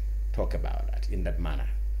talked about that in that manner.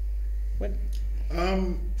 Well,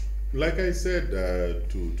 like I said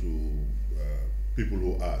to people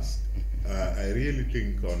who ask, I really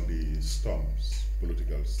think on the stumps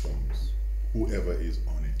political storms, whoever is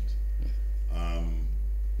on it,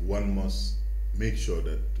 one must make sure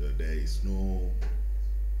that there is no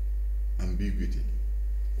ambiguity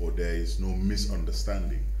or there is no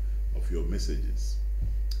misunderstanding of your messages.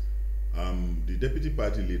 The deputy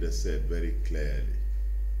party leader said very clearly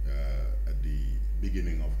at the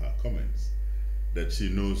beginning of her comments that she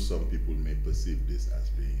knows some people may perceive this as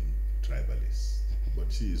being tribalist,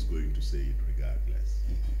 but she is going to say it regardless.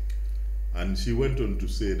 And she went on to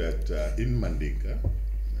say that in Mandinka,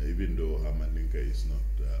 even though her Mandinka is not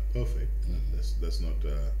perfect, that's not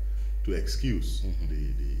to excuse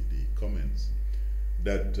the comments,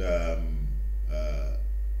 that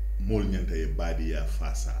Mol Nyantaye Badia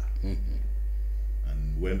Fasa,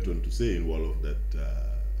 and went on to say in Wolof that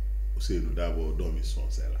Usainu Dabo Domi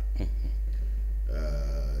Sosela,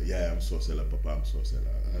 Yayam Sosela, Papam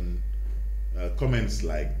Sosela, and comments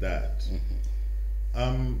like that.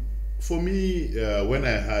 For me, when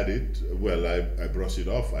I heard it, well, I brushed it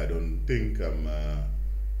off. I don't think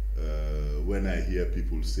when I hear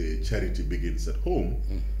people say charity begins at home,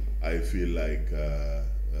 I feel like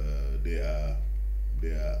they are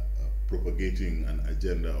propagating an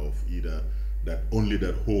agenda of either that only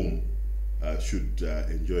that home should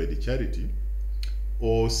enjoy the charity,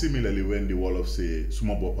 or similarly when the Wolof say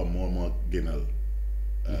suma bopa moma genal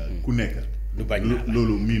kuneka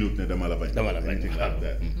lolu minute ne dama la bañ, anything like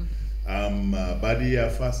that. Badia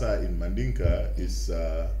Fasa in Mandinka is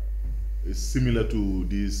similar to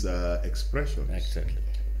these expressions. Exactly.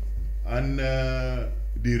 And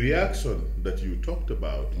the reaction that you talked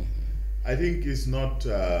about, I think is not,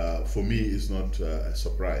 for me, is not a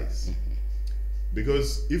surprise.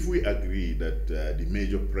 Because if we agree that the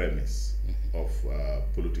major premise of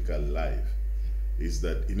political life is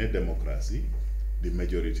that in a democracy, the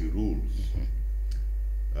majority rules,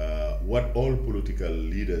 what all political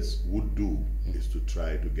leaders would do is to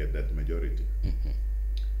try to get that majority.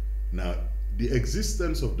 Now, the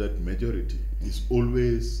existence of that majority is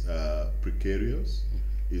always precarious,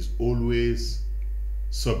 is always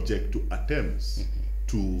subject to attempts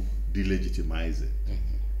to delegitimize it.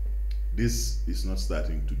 This is not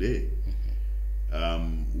starting today.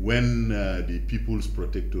 When the People's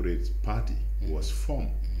Protectorate Party was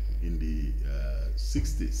formed in the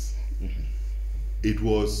 60s, it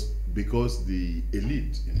was because the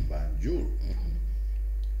elite in Banjul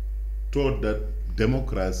thought that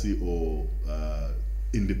democracy or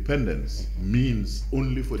independence means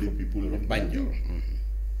only for the people of Banjul,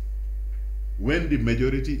 when the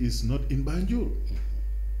majority is not in Banjul.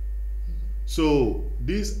 So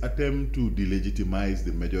this attempt to delegitimize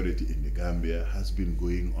the majority in the Gambia has been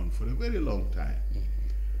going on for a very long time.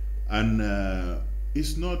 And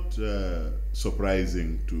it's not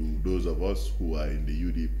surprising to those of us who are in the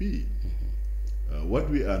UDP. What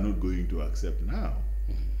we are not going to accept now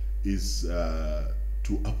is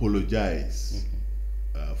to apologize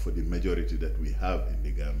for the majority that we have in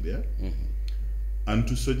the Gambia, and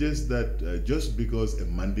to suggest that just because a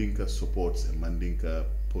Mandinka supports a Mandinka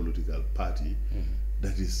political party,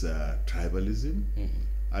 that is tribalism.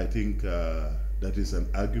 I think that is an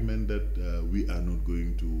argument that we are not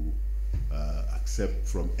going to accept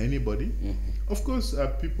from anybody. Of course,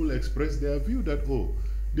 people express their view that, oh,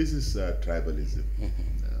 this is tribalism.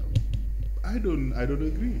 I don't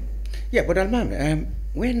agree. Yeah, but Almamy,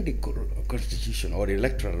 when the constitution or the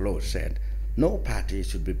electoral law said no party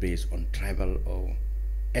should be based on tribal or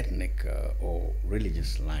ethnic or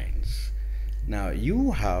religious lines, now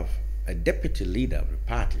you have a deputy leader of the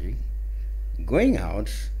party going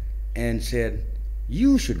out and said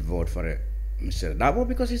you should vote for Mr. Dabo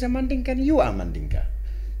because he's a Mandinka and you are Mandinka.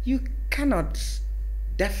 You cannot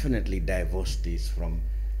definitely divorce this from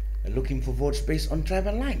looking for votes based on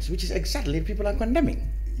tribal lines, which is exactly what people are condemning.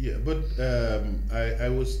 Yeah, but I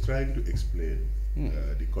was trying to explain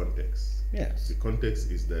the context. Yes. The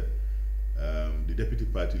context is that the deputy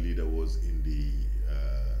party leader was in the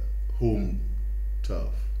home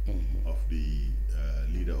turf of the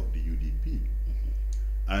leader of the UDP.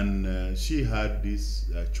 And she had these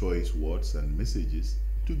choice words and messages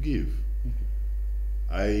to give.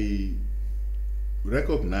 I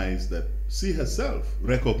recognize that she herself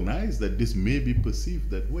recognized that this may be perceived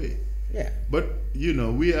that way. Yeah. But, you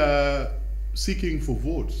know, we are seeking for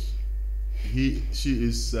votes. She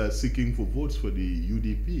is seeking for votes for the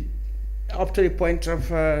UDP. Up to the point of,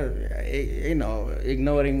 you know,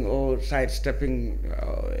 ignoring or sidestepping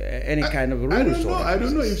any kind of rules. I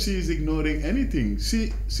don't know if she is ignoring anything.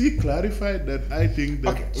 She clarified that I think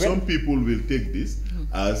that some people will take this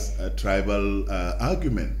as a tribal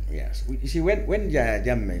argument. Yes. You see, when Yaya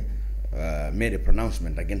Jammeh made a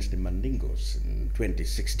pronouncement against the Mandingos in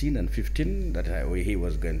 2016 and 15 that he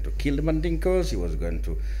was going to kill the Mandingos, he was going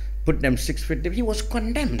to put them 6 feet deep. He was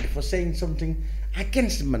condemned for saying something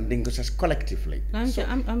against the Mandingos as collectively.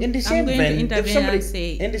 In the same vein, if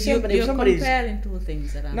somebody, you're comparing two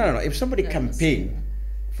things. No. If somebody campaign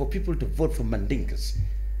for people to vote for Mandingos,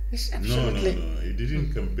 it's absolutely... No. He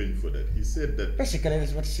didn't campaign for that. He said that... Basically,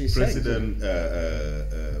 that's what she said. President,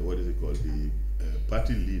 what is it called? The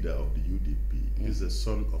party leader of the UDP is a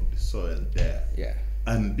son of the soil there. Yeah.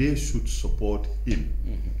 And they should support him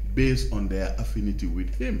based on their affinity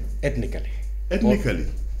with him. Ethnically.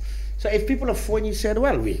 So if people of Fonyi said,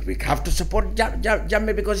 well, we have to support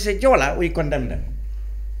Jammeh because he's a Jola, we condemn them.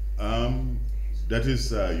 That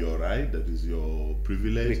is your right, that is your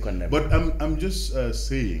privilege. But I'm just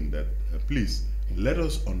saying that, please, let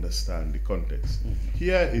us understand the context.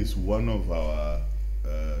 Here is one of our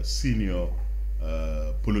senior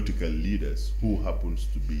political leaders who happens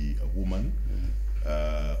to be a woman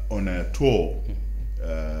on a tour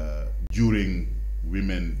during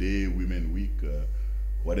Women's Day, Women Week,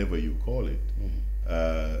 whatever you call it.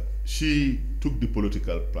 She took the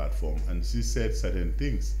political platform and she said certain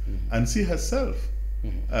things, and she herself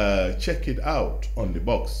checked it out on the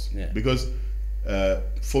box. Because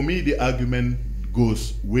for me the argument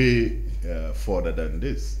goes way further than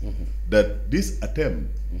this, that this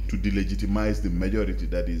attempt to delegitimize the majority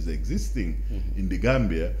that is existing in the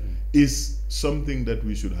Gambia is something that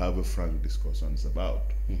we should have a frank discussions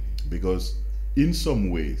about. Because in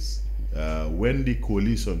some ways, when the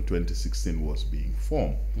coalition 2016 was being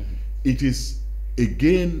formed, it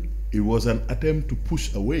was an attempt to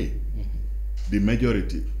push away the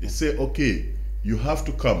majority. They say, okay, you have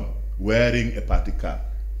to come wearing a party card.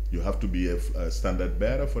 You have to be a standard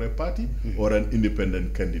bearer for a party or an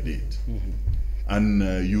independent candidate. And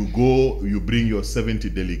you bring your 70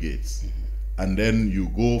 delegates, and then you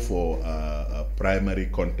go for a primary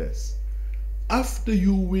contest. After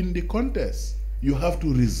you win the contest, you have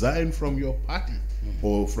to resign from your party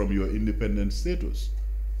or from your independent status.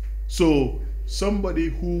 So somebody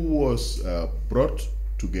who was brought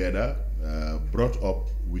together, brought up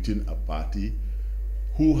within a party,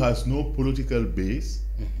 who has no political base,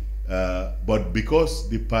 but because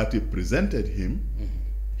the party presented him,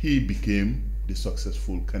 he became the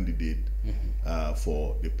successful candidate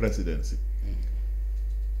for the presidency.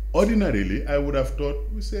 Ordinarily, I would have thought,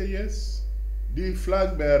 we say yes, the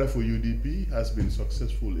flag bearer for UDP has been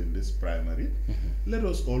successful in this primary. Let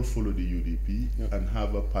us all follow the UDP and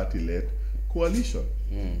have a party-led coalition.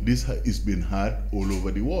 This is being heard all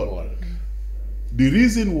over the world. The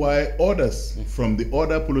reason why others from the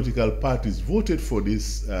other political parties voted for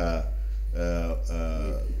this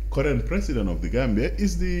current president of the Gambia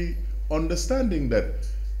is the understanding that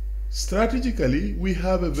strategically we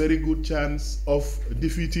have a very good chance of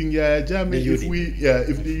defeating Yaya Jammeh if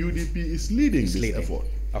the UDP is leading this effort.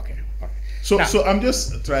 Okay. So I'm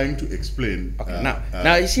just trying to explain.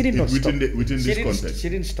 Now she did not within stop. this context. She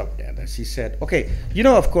didn't stop there. She said, okay,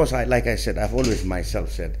 of course, like I said, I've always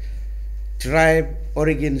myself said, tribe,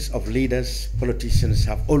 origins of leaders, politicians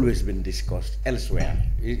have always been discussed elsewhere.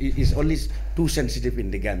 It is only too sensitive in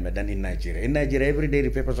the Gambia than in Nigeria. In Nigeria, every day the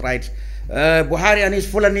papers write, Buhari and his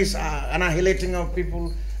Fulanis are annihilating our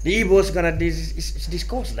people. The Igbos gonna it's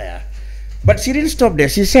discussed there. But she didn't stop there.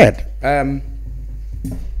 She said,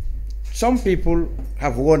 some people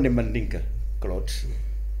have worn the Mandinka clothes,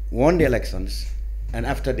 won the elections, and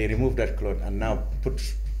after they removed that cloth and now put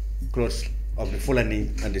clothes of the Fulani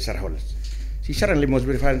and the Sarholas. She certainly must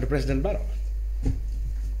be referring to President Barrow.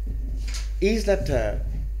 Is that a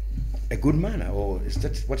good manner, or is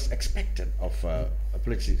that what's expected of a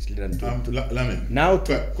political leader?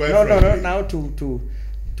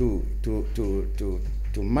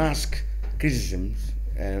 To mask criticisms,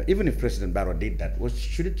 even if President Barrow did that,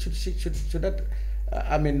 should that?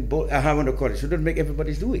 I want to call it. Should that make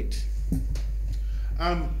everybody do it?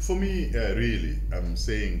 For me, really, I'm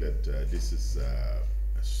saying that this is a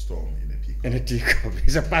storm in a teacup. In a teacup.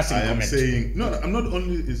 It's a passing comment. I'm saying, I'm not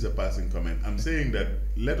only is a passing comment, I'm saying that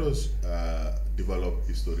let us develop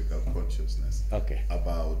historical consciousness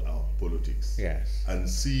about our politics. Yes. And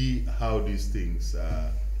see how these things in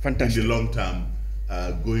Fantastic. the long term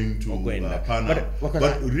are going to pan out.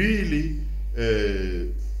 But really,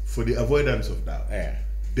 for the avoidance of doubt,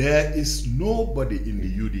 there is nobody in the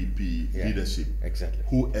UDP leadership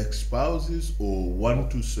who espouses or want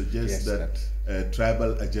to suggest that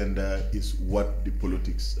tribal agenda is what the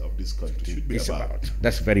politics of this country should be about.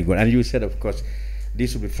 That's very good. And you said, of course,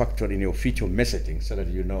 this will be factored in your future messaging so that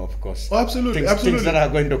you know, of course, absolutely, things that are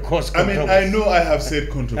going to cause controversy. I know I have said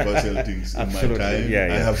controversial things in my time. Yeah,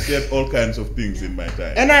 I have said all kinds of things in my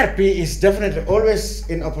time. NRP is definitely always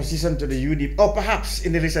in opposition to the UDP, or perhaps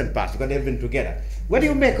in the recent past, because they've been together. What do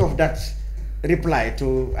you make of that reply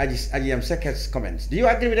to Ajiyam Seker's comments? Do you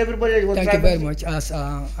agree with everybody? Thank you very much. As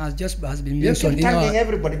just has been mentioned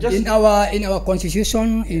in our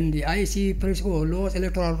constitution, in the IEC principle laws,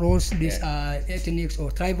 electoral laws, these are ethnic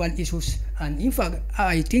or tribal issues. And in fact,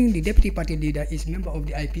 I think the deputy party leader is member of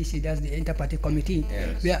the IPC, that's the inter-party committee,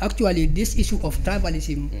 where actually this issue of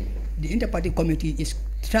tribalism, the inter-party committee is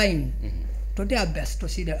trying to their best to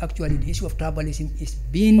see that actually the issue of tribalism is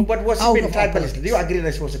being but was it being tribalist? Do you agree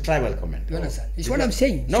that it was a tribal comment? You understand? It's what I'm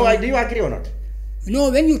saying. No, so, do you agree or not?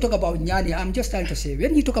 No, when you talk about Nyani, I'm just trying to say,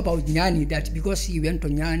 when you talk about Nyani, that because he went to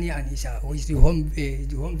Nyani and is the home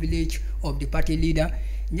village of the party leader,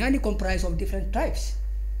 Nyani comprised of different tribes.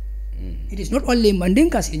 It is not only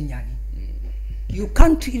Mandinkas in Nyani. You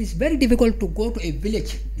can't, it is very difficult to go to a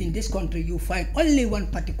village in this country, you find only one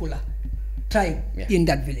particular tribe in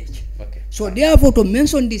that village. Okay. So therefore, to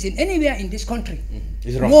mention this in anywhere in this country,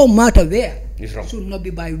 no matter where, should not be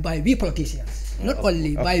by we politicians. Not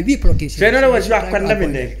only by we politicians. So in other words, you are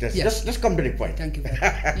condemning this. Just come to the point. Thank you very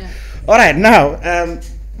much. All right, now.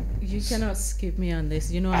 You cannot skip me on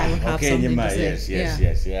this. You know I will have something to say.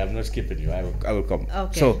 Yes. I'm not skipping you. I will come.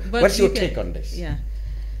 Okay. So what's your take on this? Yeah.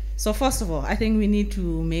 So first of all, I think we need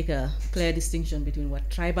to make a clear distinction between what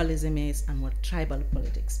tribalism is and what tribal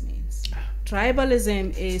politics means.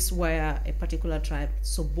 Tribalism is where a particular tribe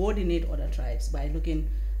subordinate other tribes by looking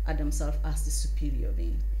at themselves as the superior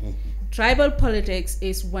being. Tribal politics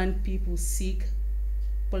is when people seek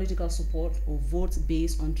political support or votes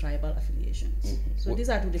based on tribal affiliations. So these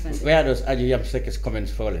are two different things. Where does Ajiyam Seker's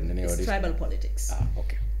comments fall in? It's tribal politics.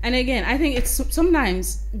 Okay. And again, I think it's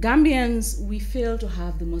sometimes Gambians, we fail to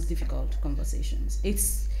have the most difficult conversations.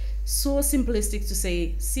 It's so simplistic to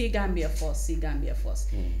say, see Gambia first, see Gambia first.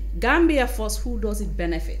 Gambia first, who does it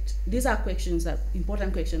benefit? These are questions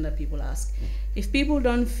important questions that people ask. If people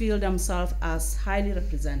don't feel themselves as highly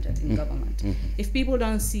represented in government, if people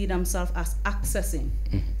don't see themselves as accessing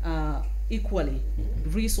equally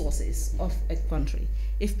resources of a country,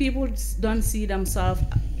 if people don't see themselves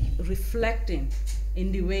reflecting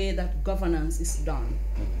in the way that governance is done,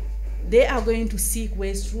 they are going to seek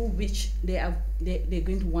ways through which they're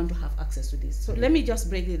going to want to have access to this. So let me just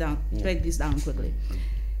break this down quickly.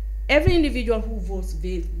 Every individual who votes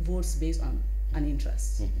based on an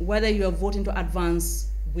interest, whether you are voting to advance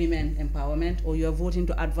women empowerment, or you are voting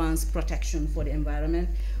to advance protection for the environment,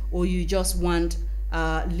 or you just want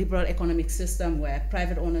a liberal economic system where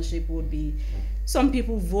private ownership would be. Some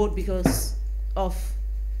people vote because of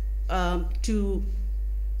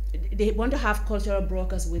they want to have cultural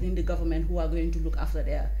brokers within the government who are going to look after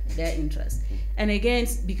their interests. And again,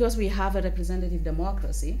 because we have a representative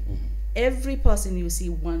democracy, every person you see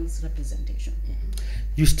wants representation.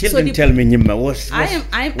 You still didn't tell me, Nyima,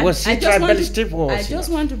 I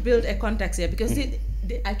just want to build a context here, because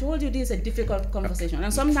I told you this is a difficult conversation,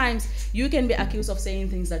 and sometimes you can be accused of saying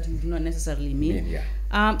things that you do not necessarily mean.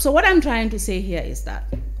 So what I'm trying to say here is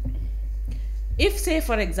that if, say,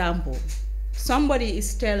 for example, somebody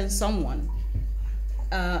is telling someone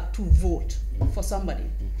to vote for somebody,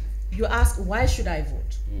 you ask, why should I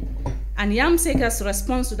vote? And Yam Seker's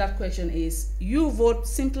response to that question is, you vote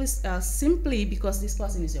simply because this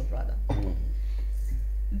person is your brother.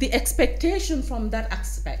 The expectation from that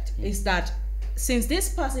aspect is that since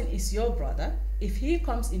this person is your brother, if he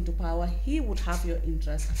comes into power, he would have your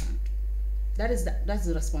interest at hand. That's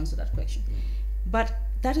the response to that question. But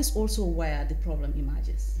that is also where the problem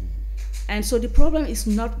emerges. And so the problem is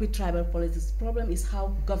not with tribal politics, the problem is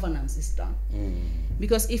how governance is done.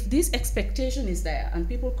 Because if this expectation is there and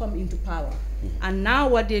people come into power, and now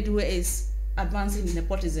what they do is advancing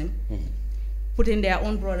nepotism, putting their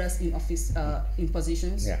own brothers in office, in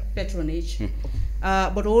positions, patronage,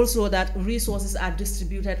 but also that resources are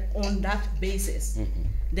distributed on that basis,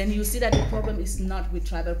 then you see that the problem is not with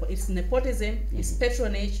tribal, it's nepotism, it's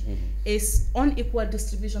patronage, it's unequal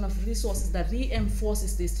distribution of resources that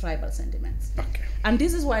reinforces these tribal sentiments. And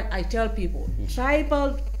this is why I tell people,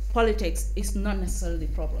 tribal politics is not necessarily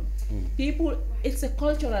the problem. People, it's a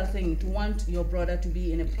cultural thing to want your brother to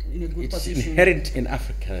be in a good position. It's inherent in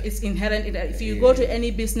Africa. It's inherent in if you go to any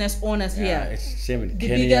business owners here, it's same in the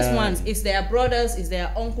Kenya. biggest ones, it's their brothers, it's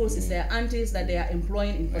their uncles, it's their aunties that they are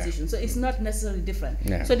employing in positions. So it's not necessarily different.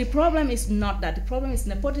 So the problem is not that. The problem is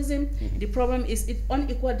nepotism. The problem is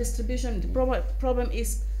unequal distribution. The problem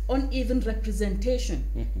is uneven representation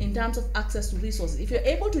in terms of access to resources. If you're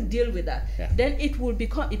able to deal with that, then it will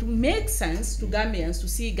make sense to Gambians to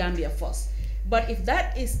see Gambia first. But if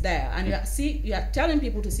that is there and you are telling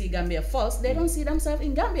people to see Gambia first, they don't see themselves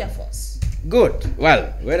in Gambia first. Good.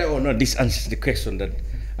 Well, whether or not this answers the question that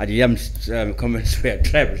Adiyam's comments were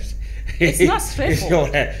travels. It's not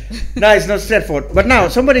straightforward. No, it's not straightforward. But now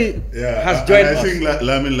somebody has joined us. I think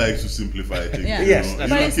Lamin likes to simplify things. Yeah. Yes,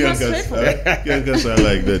 but it's not straightforward. Kiankas are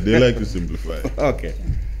like that. They like to simplify. Okay.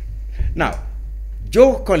 Now,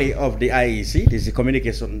 Joe Colley of the IEC, this is the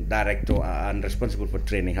communication director and responsible for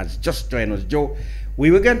training, has just joined us. Joe,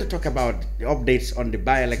 we were going to talk about the updates on the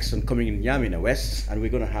by-election coming in Yamina West, and we're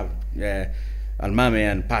going to have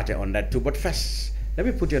Almamy and Pateh on that too. But first, let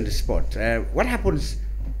me put you on the spot. What happens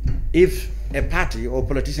if a party or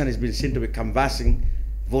politician has been seen to be canvassing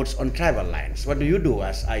votes on tribal lines? What do you do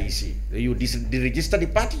as IEC? Do you deregister the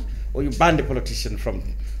party, or you ban the politician from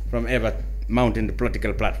ever mounting the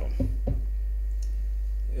political platform?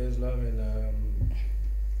 Yes,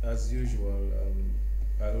 as usual,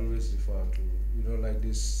 I always refer to, like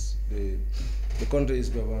this, the country is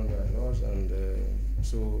governed by laws, and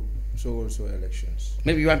so also elections.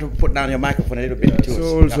 Maybe you want to put down your microphone a little bit too.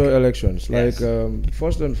 So also elections, like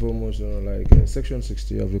first and foremost, Section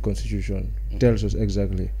 60 of the Constitution tells us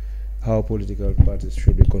exactly how political parties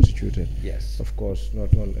should be constituted. Yes. Of course,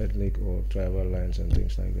 not on ethnic or tribal lines and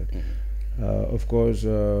things like that. Of course,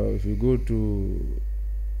 if you go to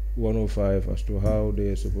 105 as to how they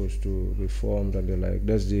are supposed to be formed and the like,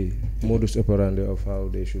 that's the modus operandi of how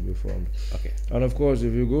they should be formed. Okay. And of course,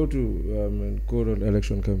 if you go to Code on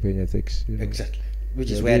Election Campaign Ethics, exactly,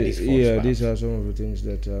 which is where this falls. Yeah, these are some of the things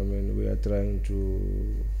that we are trying to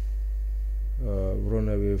run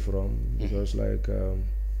away from, because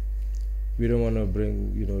we don't want to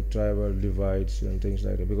bring tribal divides and things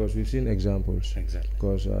like that, because we've seen examples. Exactly.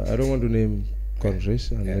 Because I don't want to name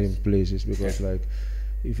countries and name places, because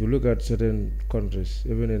if you look at certain countries,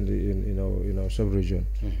 even in our sub-region,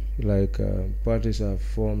 parties are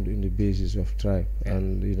formed in the basis of tribe,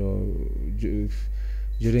 and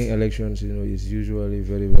during elections, it's usually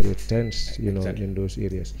very, very tense, in those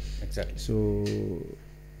areas. Exactly. So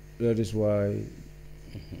that is why,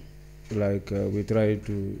 we try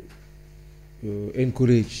to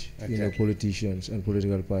encourage politicians and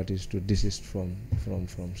political parties to desist from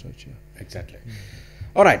such. Exactly.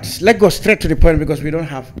 All right, let's go straight to the point because we don't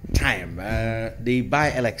have time. The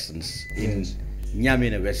by-elections in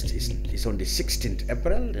Nyamina West is on the 16th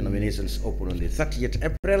April. The nominations open on the 30th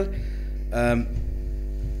April.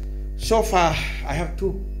 So far, I have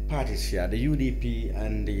two parties here, the UDP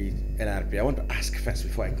and the NRP. I want to ask first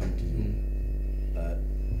before I come to you.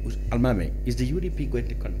 Almamy, is the UDP going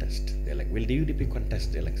to contest the election? Will the UDP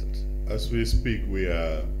contest the elections? As we speak, we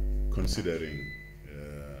are considering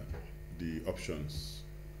the options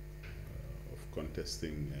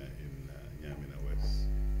contesting in Nyamina West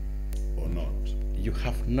or not. You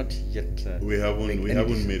have not yet. We haven't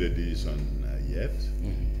made a decision yet,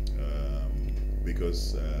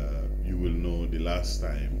 because you will know the last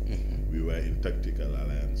time we were in tactical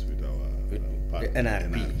alliance with our party,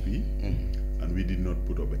 NRP, and we did not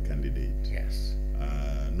put up a candidate. Yes.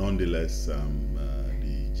 Nonetheless,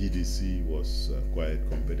 the GDC was quite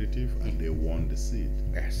competitive, and they won the seat.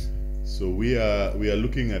 Yes. So we are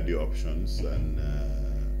looking at the options and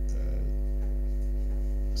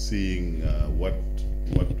seeing what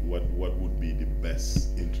would be the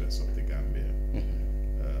best interest of the Gambia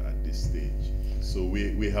at this stage. So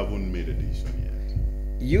we haven't made a decision yet.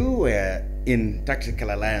 You were in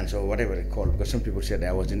tactical alliance or whatever they call it, because some people said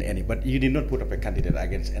there wasn't any, but you did not put up a candidate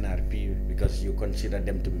against NRP because you considered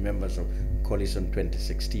them to be members of Coalition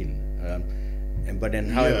 2016. But then,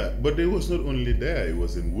 however, but it was not only there; it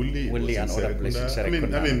was in Woolley, and other places. I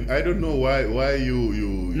mean, I don't know why you.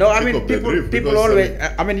 No, I mean, people always.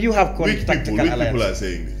 I mean, you have called tactical alliance. Which people are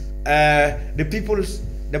saying this? The People's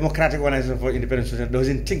Democratic Organization for Independence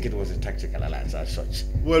doesn't think it was a tactical alliance as such.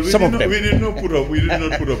 Well, we did not put up a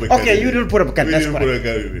candidate. Okay, you didn't put up a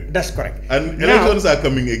candidate. That's correct. And elections are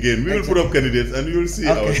coming again. We will put up candidates, and you will see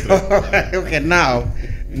our strength. Okay, now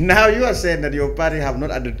you are saying that your party have not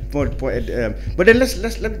at the point, but then let's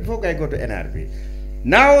before I go to NRP.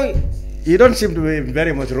 Now you don't seem to be in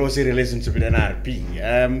very much rosy relationship with NRP.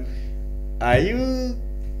 Are you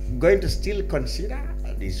going to still consider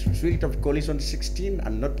the spirit of Coalition 16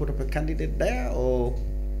 and not put up a candidate there, or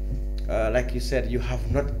like you said, you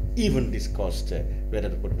have not even discussed whether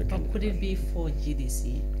to put up a candidate? Or could it be for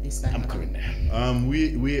GDC this time? I'm coming there.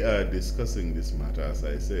 We are discussing this matter. As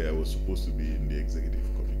I say, I was supposed to be in the executive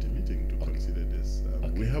committee meeting to consider this.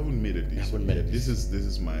 We haven't made a decision yet. This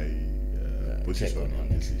is my position on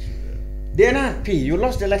this issue. The NRP, you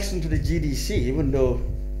lost the election to the GDC, even though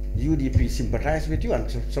UDP sympathized with you, and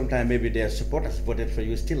sometimes maybe their supporters voted for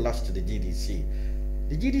you, still lost to the GDC.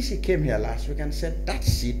 The GDC came here last week and said that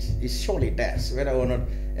seat is surely theirs. Whether or not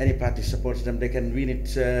any party supports them, they can win it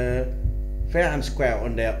fair and square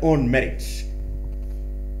on their own merits.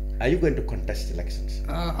 Are you going to contest elections?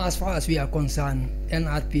 As far as we are concerned,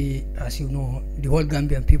 NRP, as you know, the whole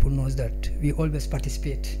Gambian people knows that we always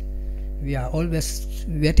participate. We are always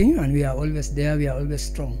waiting and we are always there, we are always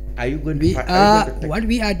strong. Are you going to what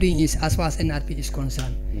we are doing is, as far as NRP is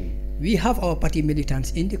concerned, we have our party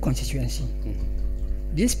militants in the constituency.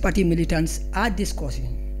 These party militants are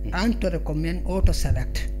discussing and to recommend or to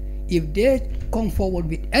select. If they come forward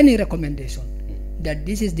with any recommendation that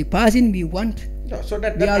this is the person we want, no, so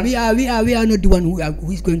that we are not the one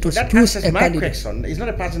who is going to choose a candidate. Question. It's not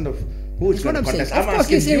a person of who is going to contest. Of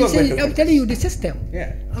course, I'm telling you the system.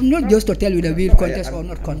 Yeah. I'm not just to tell you that we'll contest or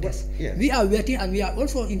not contest. We are waiting and we are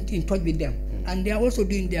also in touch with them. And they are also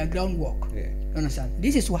doing their groundwork. Yeah. Understand?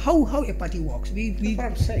 This is how a party works. That's what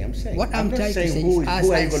I'm saying. What I'm trying to say is, as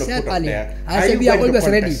I said earlier, I said we are always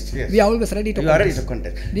ready. Yes. We are always ready to contest. You are ready to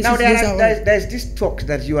contest. Now there's this talk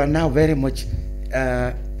that you are now very much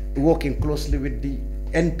working closely with the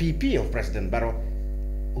NPP of President Barrow,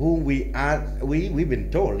 who we've been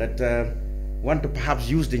told that want to perhaps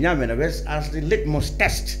use the Nyamena West as the litmus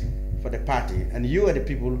test for the party, and you are the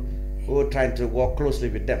people who are trying to work closely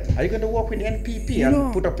with them. Are you going to work with the NPP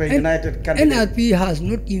and put up a united candidate? NRP has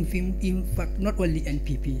not, in fact, not only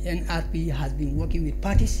NPP. NRP has been working with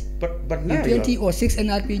parties. But now in 2006,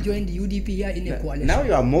 NRP joined the UDP here in a coalition. Now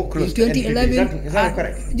you are more close to NPP. Is that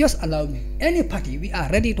correct? Just allow me. Any party, we are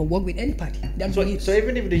ready to work with any party. So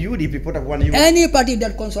even if the UDP put up one, any party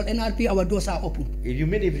that consult NRP, our doors are open. You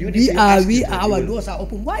mean if UDP our doors are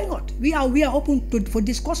open? Why not? We are open for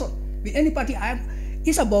discussion with any party.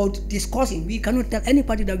 It's about discussing. We cannot tell any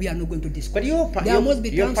party that we are not going to discuss. But your party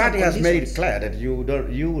has made it clear that you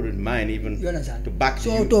wouldn't mind even to back the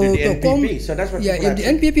NPP. So that's what if the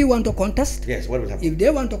NPP want to contest, yes, what will happen? If they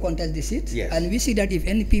want to contest the seat, and we see that if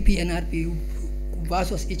NPP and NRP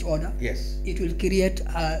versus each other, it will create.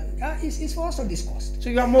 It's also discussed. So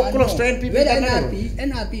you are more close to NPP than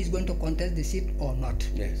NRP is going to contest the seat or not.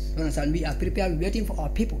 Yes. You understand? We are prepared, waiting for our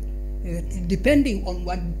people, depending on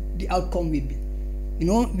what the outcome will be. You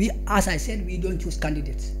know, as I said, we don't choose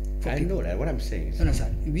candidates. I know that. What I'm saying is,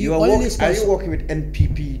 understand? Are you working with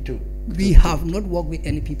NPP too? We have not worked with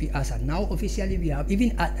NPP as of now. Officially, we have,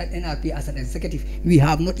 even at NRP as an executive, we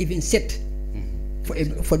have not even set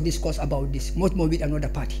for discourse about this. Much more with another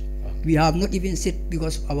party. Okay. We have not even set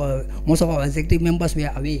because most of our executive members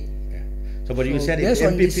were away. Yeah. So, but you said if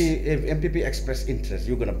NPP express interest,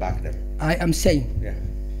 you're going to back them. I am saying,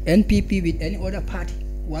 NPP with any other party,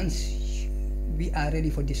 once we are ready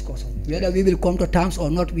for discussion. Whether we will come to terms or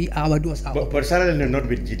not, our doors are open. But certainly not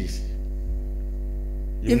with GDC.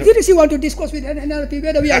 If GDC want to discuss with NRP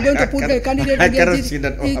whether we are going to put a candidate against it,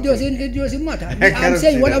 it doesn't matter. I'm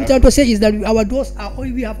saying, what I'm trying to say is that our doors are,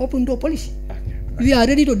 we have open door policy. We are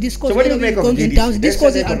ready to discuss. So what do you make of GDC?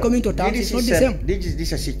 Discussing and coming to terms is not the same. This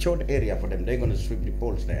is a secured area for them. They're going to sweep the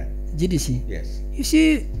polls there. GDC? Yes. You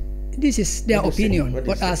see, this is their opinion,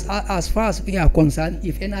 but as far as we are concerned,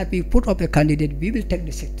 if NRP put up a candidate, we will take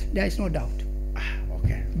the seat. There is no doubt.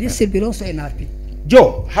 Okay. This seat belongs to NRP.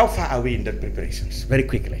 Joe, how far are we in the preparations? Very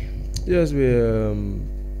quickly. Yes, we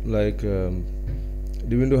the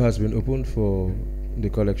window has been opened for the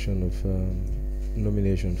collection of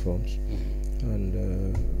nomination forms, and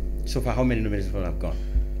so far, how many nomination forms have gone?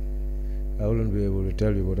 I wouldn't be able to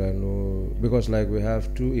tell you, but I know because we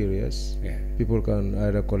have two areas. Yeah. People can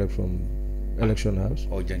either collect from election house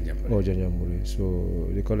or Janjamburi. So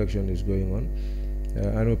the collection is going on.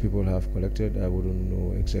 I know people have collected. I wouldn't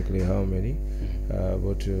know exactly how many,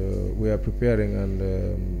 but we are preparing, and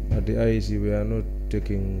at the IEC we are not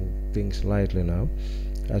taking things lightly now.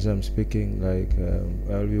 As I'm speaking,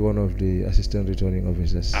 I'll be one of the assistant returning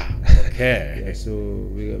officers. Okay. Yeah, so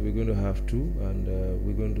we're going to have two, and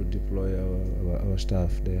we're going to deploy our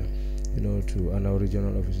staff there, and our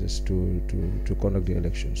regional officers to conduct the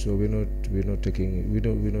election. So we're not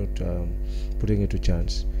putting it to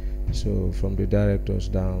chance. So from the directors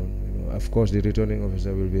down, of course the returning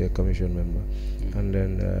officer will be a commission member, and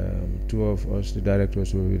then two of us, the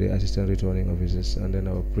directors, will be the assistant returning officers, and then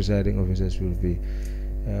our presiding officers will be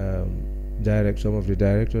some of the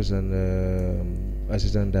directors and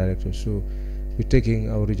assistant directors. So we're taking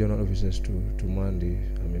our regional officers to man the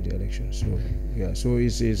election. So yeah, so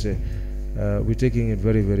we're taking it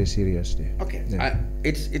very, very seriously. Okay. Yeah.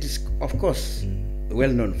 It is of course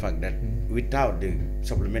well-known fact that without the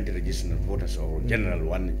supplementary register of voters or general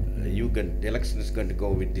one, the election is going to go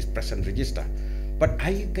with this present register. But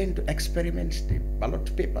are you going to experiment the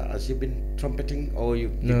ballot paper as you've been trumpeting, or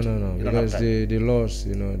you? No, because the laws,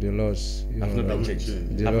 the laws have not been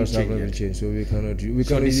changed. The laws have not been changed, so we cannot. We so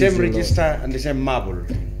cannot the same register and the same marble.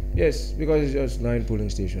 Yes, because it's just 9 polling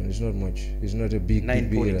stations. It's not much. It's not a big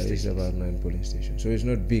area. It's about 9 polling stations. So it's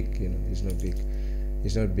not big. It's not big.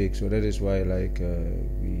 It's not big. So that is why, like,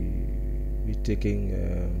 we taking.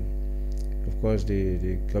 Of course,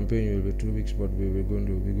 the campaign will be 2 weeks, but we're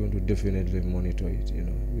going to definitely monitor it.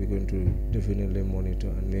 We're going to definitely monitor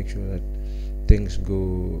and make sure that things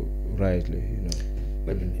go rightly.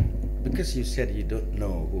 But because you said you don't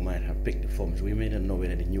know who might have picked the forms, we may not know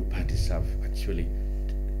whether the new parties have actually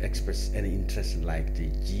expressed any interest in, like, the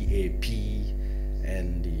GAP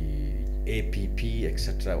and the APP,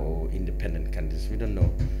 etc., or independent candidates. We don't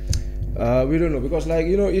know. We don't know, because, like,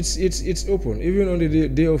 it's open. Even on the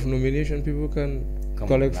day of nomination, people can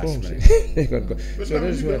collect forms. They can but so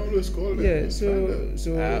that's why. Always call them. Yeah.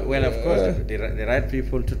 So. Well, of course, the right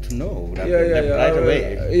people to know that right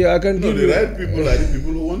away. Yeah, I can give the right people are the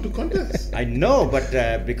people who want to contest. I know,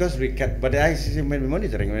 but because we can, but the ICC may be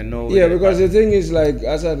monitoring. We know. Yeah, because the thing is, like,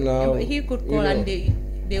 as of now, he could call and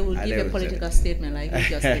they will give a political statement like you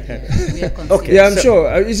just did. We are okay. Yeah, I'm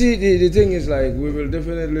sure. You see, the thing is, like, we will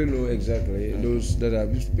definitely know exactly those that are.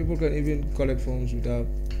 People can even collect forms without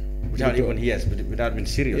even without being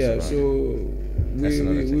serious. Yeah, about so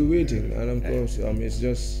we're waiting, and of course, it's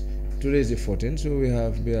just today is the 14th, so we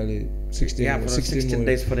have barely 16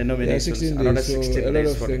 days for the nomination. Yeah, 16 days. So a lot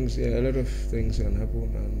of things. Yeah, a lot of things can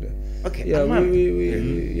happen, and okay. Yeah,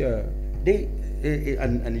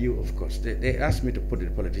 and you, of course, they asked me to put it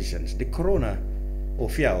to politicians. The corona, or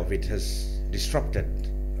fear of it, has disrupted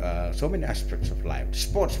so many aspects of life.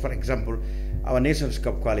 Sports, for example, our Nations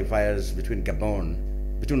Cup qualifiers between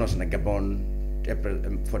us and Gabon,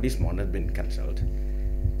 for this month has been cancelled.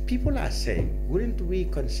 People are saying, wouldn't we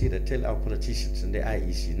tell our politicians and the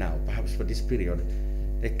IEC now, perhaps for this period,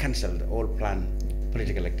 they cancelled all planned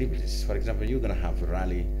political activities. For example, you're going to have a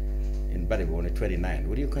rally in Baldeh on the 29th.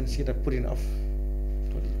 Would you consider putting off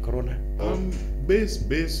corona?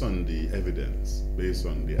 Based on the evidence, based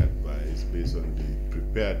on the advice, based on the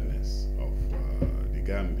preparedness of the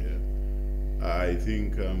Gambia, I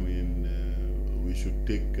think we should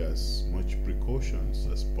take as much precautions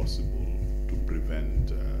as possible to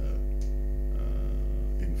prevent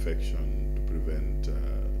infection, to prevent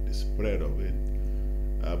the spread of it.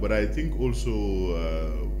 But I think also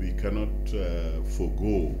we cannot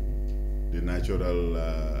forego the natural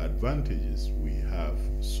advantages we have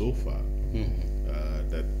so far,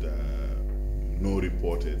 that no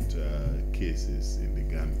reported cases in the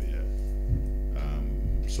Gambia,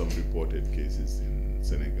 some reported cases in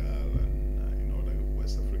Senegal and in other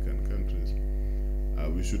West African countries.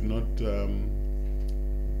 We should not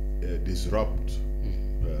disrupt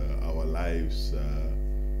our lives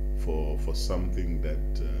for something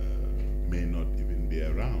that may not even be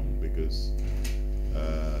around, because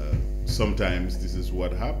sometimes this is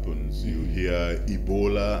what happens. You hear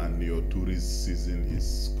Ebola and your tourist season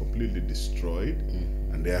is completely destroyed,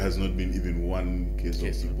 and there has not been even one case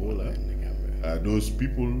of Ebola. Those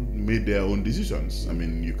people made their own decisions. I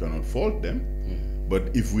mean, you cannot fault them.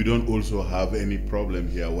 But if we don't also have any problem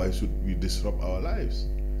here, why should we disrupt our lives?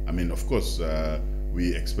 I mean, of course,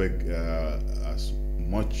 we expect as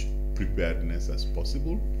much preparedness as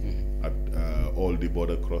possible at all the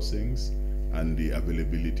border crossings, and the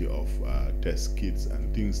availability of test kits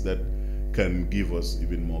and things that can give us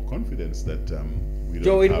even more confidence that we don't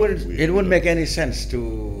So have... it wouldn't make any sense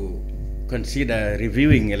to consider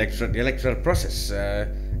reviewing the electoral process,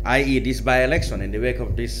 i.e. this by-election, in the wake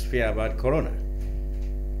of this fear about corona?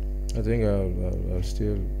 I think I'll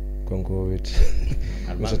still concur with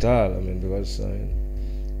Mr. Taal. I mean, because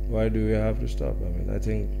why do we have to stop? I mean, I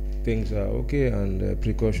think things are okay, and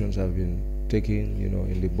precautions have been taken,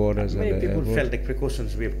 in the borders. Many and the people airport. felt the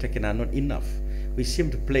precautions we have taken are not enough. We seem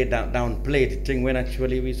to downplay the thing when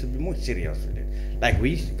actually we should be more serious with it. Like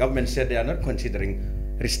government said they are not considering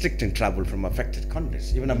restricting travel from affected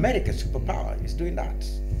countries. Even America, superpower, is doing that.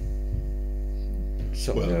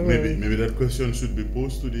 So well, maybe that question should be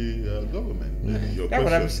posed to the government. That's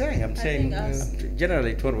what I'm saying. I'm saying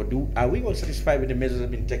generally, are we all satisfied with the measures that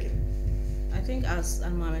have been taken? I think, as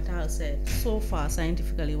Almamy said, so far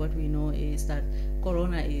scientifically what we know is that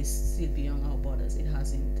corona is still beyond our borders. It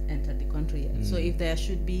hasn't entered the country yet. So if there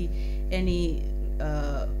should be any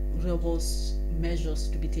robust measures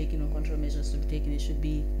to be taken or control measures to be taken, it should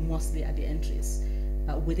be mostly at the entries.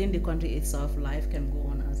 Within the country itself, life can go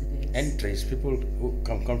on as it is. entries, people who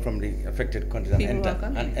come from the affected countries and People who enter. are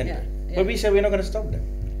coming, enter. yeah. But we say we're not going to stop them.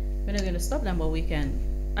 We're not going to stop them, but we can.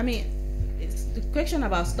 I mean, it's the question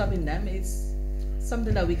about stopping them is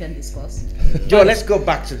something that we can discuss. Joe, let's go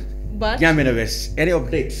back to but Yamina West. Any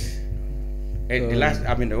updates? The last,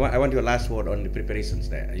 I mean, I want your last word on the preparations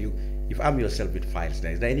there. You've armed yourself with files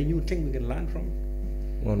there. Is there any new thing we can learn from?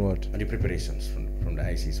 On what? On the preparations from the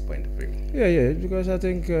IC's point of view. Yeah, because I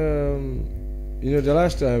think, the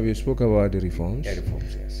last time we spoke about the reforms. Yeah,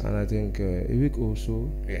 reforms, yes. And I think a week or so.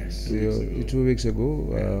 Yes. 2 weeks ago.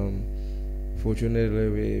 Fortunately,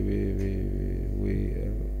 we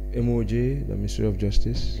MOJ, the Ministry of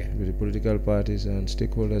Justice, with the political parties and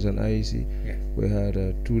stakeholders and IEC, we had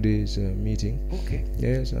a 2 days meeting. Okay.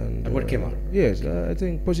 Yes, and what came out? Yes, I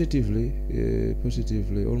think positively,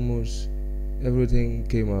 almost everything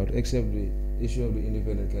came out except the issue of the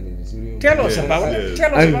independent candidates. Tell us about it.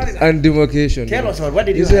 Tell us about it. And demarcation. Tell us about what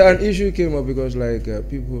did you say have? an issue came up because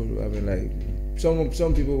people, I mean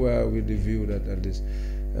some people were with the view that at least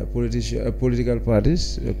political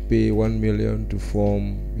parties pay 1 million to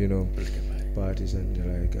form, parties and the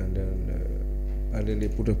like, and then they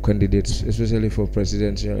put up candidates, especially for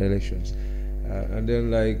presidential elections, and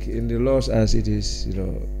then in the laws as it is,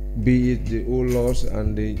 be it the old laws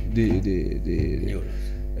and the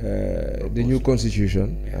new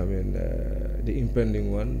constitution, I mean the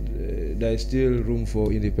impending one, there is still room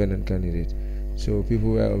for independent candidates. So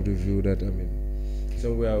people were of the view that,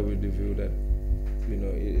 some were with the view that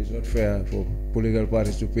it's not fair for political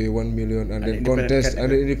parties to pay 1 million and then contest, and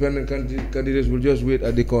the independent candidates will just wait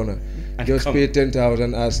at the corner, and just pay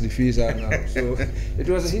 10,000 as the fees are now. So it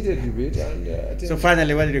was a heated debate, and I think. So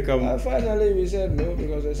finally, when did you come? Finally, we said no,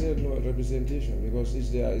 because I said no representation, because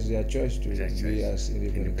it's their choice to be as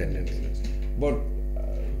independent candidates. But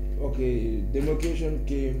okay, demarcation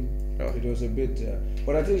came. It was a bit,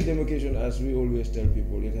 but I think demarcation, as we always tell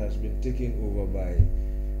people, it has been taken over by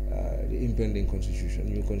the impending constitution,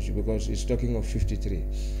 new constitution, because it's talking of 53.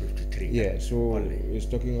 53. Yeah, so it's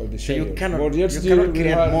talking of the schedule. So you cannot, but yet you still cannot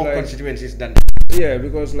create more constituencies than. Yeah,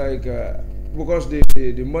 because because the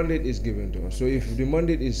mandate is given to us. So if the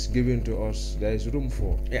mandate is given to us, there is room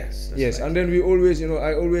for. Yes. Yes, right. And then we always,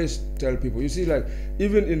 I always tell people, you see,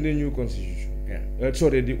 even in the new constitution,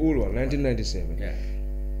 the old one, 1997. Yeah.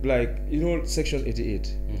 Section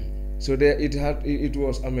 88. So there it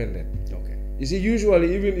was amended. Okay. You see,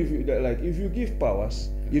 usually even if you give powers,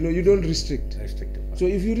 you don't restrict. So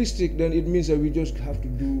if you restrict, then it means that we just have to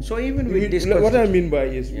do. So even with this, what I mean by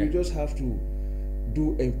is we just have to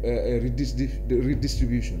do a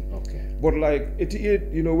redistribution. Okay. But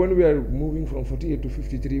 88, when we are moving from 48 to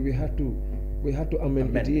 53, we had to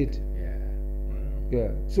amend 88.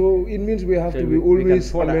 Yeah. So it means we have to be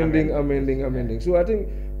always amending. So I think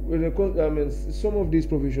some of these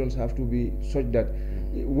provisions have to be such that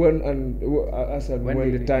when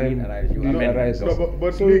the time arises.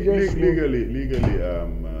 But so legally,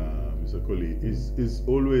 Mr. Colley, is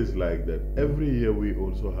always like that. Every year we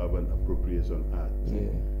also have an appropriation act.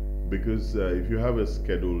 Yeah. Because if you have a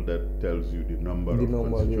schedule that tells you the number of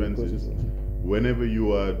constituencies, whenever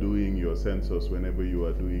you are doing your census, whenever you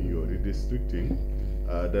are doing your redistricting,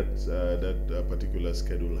 that particular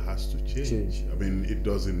schedule has to change. I mean, it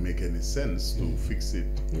doesn't make any sense to fix it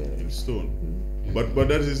in stone. But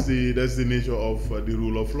that's the nature of the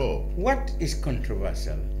rule of law. What is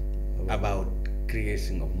controversial about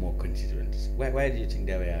creation of more constituencies? Why do you think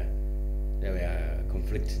they were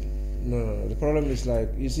conflicting? No. The problem is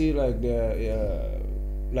you see, for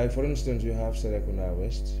instance, you have Serekunda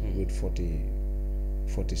West with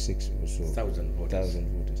 46 or so thousand voters.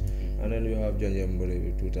 And then you have Janjambore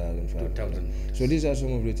with 2,000. So these are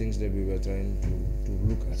some of the things that we were trying to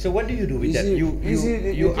look at. So what do you do with that?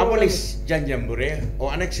 You abolish Janjambore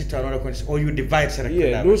or annex it to another constituency, or you divide Serekunda?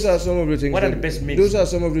 Yeah, those are some of the things. What are the best means? Those are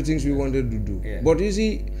some of the things we wanted to do. Yeah. But you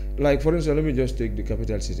see, for instance, let me just take the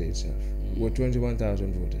capital city itself, with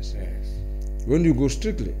 21,000 voters. Yes. When you go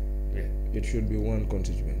strictly, it should be one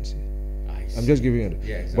constituency. I'm just giving it.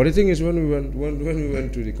 Yeah, exactly. But the thing is, when we went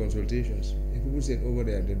to the consultations, people said over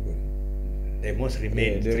there dead body. They must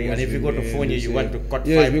remain three. And if you go to Fonyi, you want to cut 5.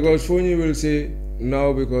 Yes, because Fonyi will say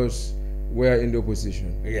now, because we are in the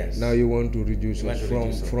opposition. Yes. Now you want to reduce us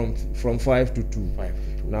from 5 to 2. 5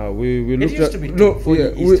 to 2. Now we looked at we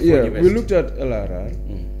looked at LRR.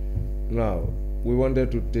 Now we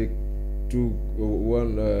wanted to take took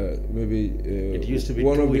one maybe it used to be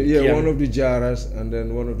one two of the with one of the Jaras and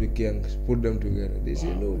then one of the Kiangs, put them together. They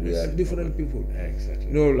say no, we are different people. Exactly.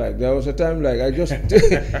 No, like there was a time like I just well,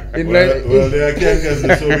 they are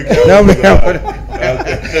Kiangas, so we can't.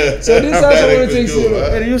 So these are some of the things. You know,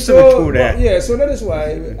 it used to be two there. Yeah, so that is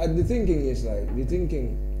why the thinking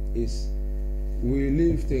is we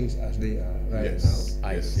leave things as they are right now.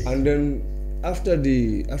 I see. And then after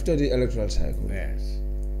the electoral cycle,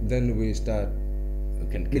 then we start.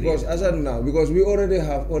 Because as of now, because we already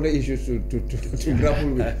have other issues to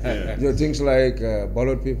grapple with, you know, things like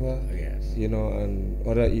ballot paper, you know, and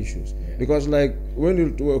other issues. Because like when you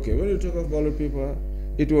talk of ballot paper,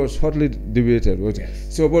 it was hotly debated.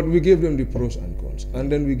 So, but we gave them the pros and cons,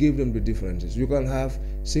 and then we gave them the differences. You can have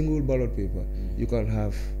single ballot paper, you can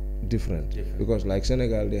have different. Because like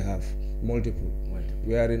Senegal, they have multiple.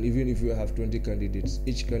 Wherein even if you have 20 candidates,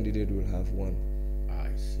 each candidate will have one. I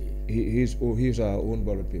see. He's our own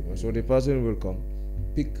ballot paper. So the person will come,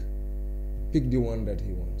 pick the one that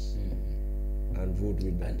he wants, and vote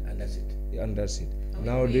with that. And that's it. And that's it. And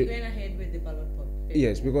now we're going ahead with the ballot paper.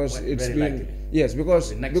 Yes, because well, it's been likely. Yes,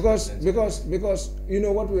 because you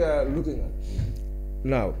know what we are looking at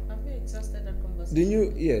now. Have we exhausted that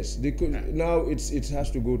conversation? Now it has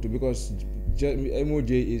to go to, because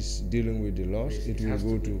MOJ is dealing with the laws. It will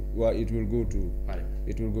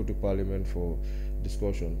go to Parliament for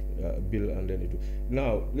discussion, bill, and then it will.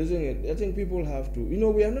 Now, listen, I think people have to, you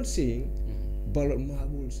know, we are not saying ballot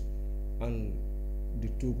marbles and the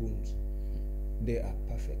tokens, they are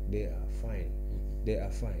perfect, they are fine, they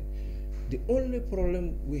are fine. The only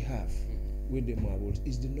problem we have with the marbles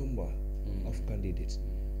is the number of candidates.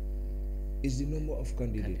 Is the number of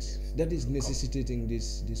candidates that is necessitating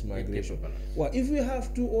this migration. Well, if we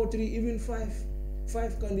have 2 or 3, even 5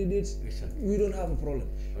 candidates, we don't have a problem.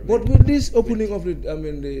 But with this opening of the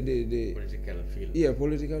political field. Yeah,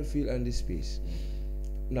 political field and the space.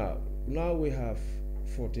 Now we have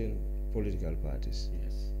 14 political parties. Yes.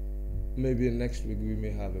 Maybe next week we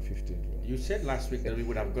may have a 15th one. You said last week that we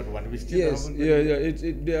would have got one. We still haven't.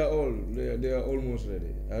 They are almost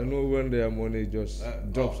ready. I know when their money just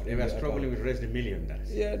drops. They were struggling with raising $1 million.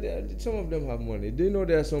 Yeah, some of them have money. They know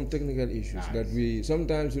there are some technical issues that we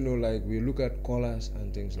sometimes, you know, like we look at callers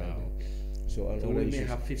and things like that. So we may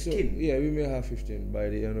have 15. So, yeah, we may have 15 by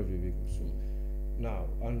the end of the week. So now,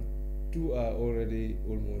 and 2 are already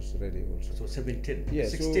almost ready also. So 17,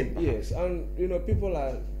 yes, 16 so, yes, and you know, people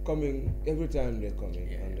are coming every time they're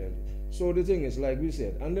coming. And then, so the thing is, like we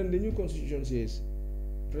said, and then the new constitution says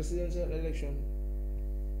presidential election,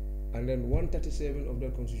 and then 137 of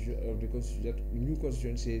that constitution, that new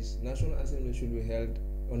constitution says National Assembly should be held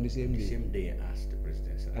on the same day. Same day as the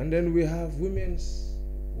presidential. And then we have women's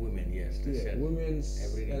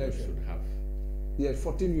every election should have. Yes,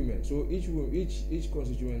 14 women. So each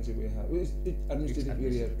constituency will have, each administrative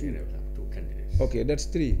area have 2 candidates. Okay, that's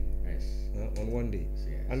 3. Yes. On one day.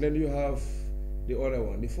 Yes. And then you have the other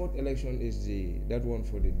one. The 4th election is that one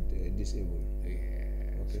for the disabled.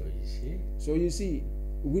 Yeah. Okay. So you see,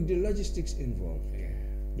 with the logistics involved,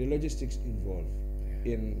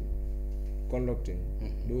 in conducting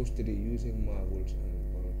those 3 using marbles and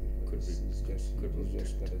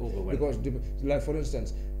because like for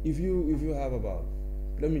instance, if you have about,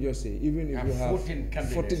 let me just say, even if you have 14,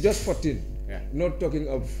 not talking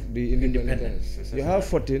of the independence, you have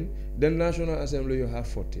 14, then National Assembly you have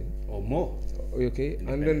 14 or more. Okay,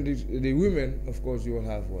 and then the women, of course, you will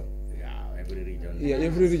have what? Every region. Yeah,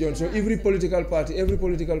 every region. So every political party will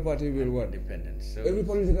what? Independence. So every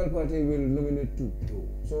political party will nominate 2.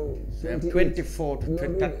 So 24 to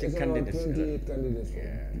 30 candidates. 28 candidates.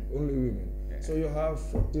 Only women. So you have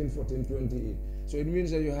 14, 28. So it means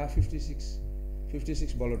that you have 56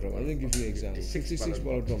 ballot drums. I'm going to give you an example. 56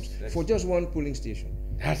 ballot drums for just one polling station.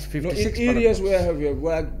 That's 56 in areas where I have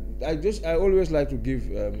I always like to give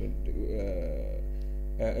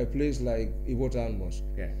a place like Ibotan Mosque.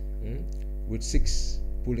 With 6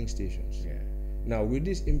 polling stations. Now, with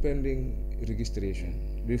this impending registration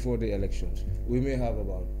before the elections, we may have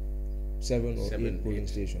about 7 or 8 polling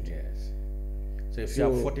stations. Yes. So if you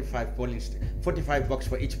have 45 bucks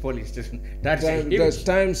for each polling station, that's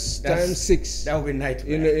times 6. That would be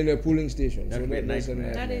nightmare. In a polling station. That would be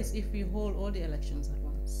nightmare. That is if we hold all the elections at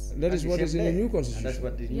once. That is what is in the new constitution. That's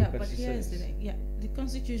what the new but here is the thing. The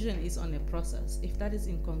constitution is on a process. If that is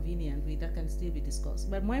inconvenient, that can still be discussed.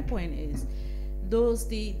 But my point is, the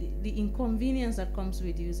inconvenience that comes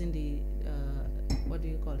with using the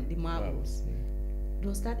the marbles.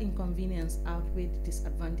 Does that inconvenience outweigh the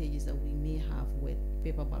disadvantages that we may have with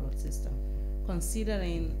paper ballot system,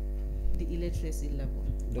 considering the illiteracy level.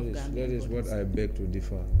 That is what I beg to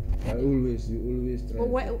differ. You always try.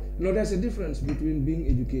 No, there's a difference between being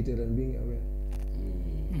educated and being aware.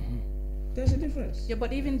 There's a difference. Yeah,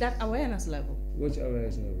 but even that awareness level. Which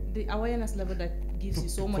awareness level? The awareness level that gives you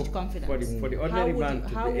so much confidence. For the ordinary man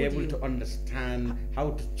to be able to understand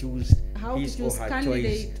how to choose his or her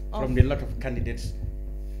choice from the lot of candidates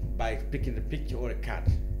by picking a picture or a card.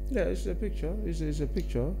 Yeah, it's a picture. It's a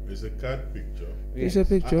picture. It's a card picture. It's a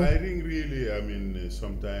picture. I think really, I mean,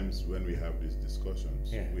 sometimes when we have these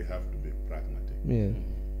discussions, we have to be pragmatic. Yeah.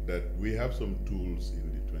 That we have some tools in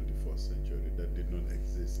the 21st century that did not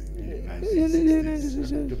exist in the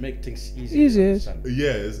 1960s. To make things easier.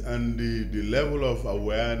 Yes, and the level of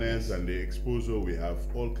awareness and the exposure, we have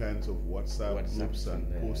all kinds of WhatsApp groups and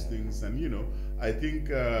postings, and I think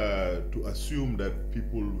to assume that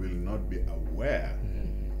people will not be aware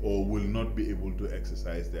or will not be able to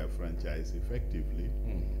exercise their franchise effectively,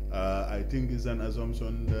 I think is an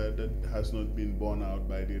assumption that has not been borne out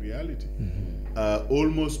by the reality.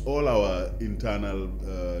 Almost all our internal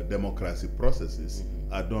democracy processes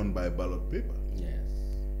are done by ballot paper. Yes.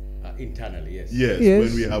 Internally, yes. Yes,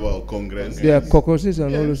 when we have our Congress. There are caucuses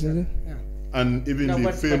and all those things. And even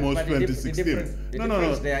the famous 2016. The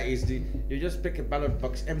difference there is you just pick a ballot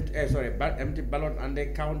box, empty ballot, and they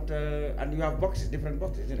count, and you have boxes, different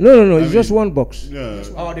boxes. No, it's just one box.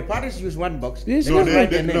 Oh, the parties use one box. We use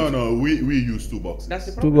two boxes. That's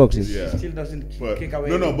the Two problem. boxes. It still doesn't kick away.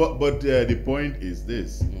 But the point is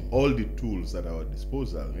this: all the tools at our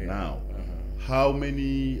disposal now. How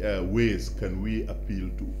many ways can we appeal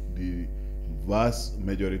to the vast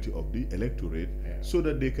majority of the electorate so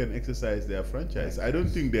that they can exercise their franchise? I don't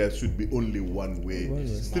think there should be only one way,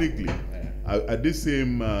 strictly. At this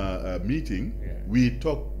same meeting, we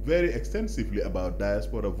talked very extensively about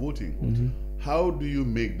diaspora voting. How do you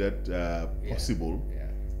make that possible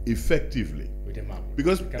effectively?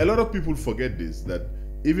 Because a lot of people forget this, that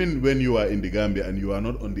even when you are in the Gambia and you are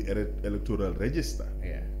not on the electoral register,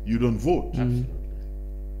 you don't vote.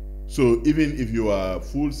 So even if you are a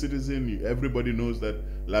full citizen, everybody knows that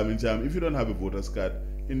Lamin Cham, if you don't have a voter's card,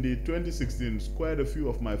 in the 2016, quite a few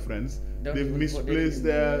of my friends, they've misplaced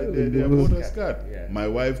their voter's card. My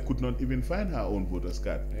wife could not even find her own voter's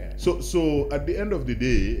card. So at the end of the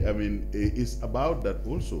day, I mean, it's about that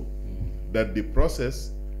also, that the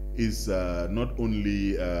process is not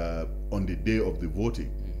only on the day of the voting,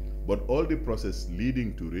 but all the process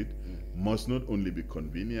leading to it must not only be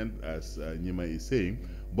convenient, as Nyima is saying,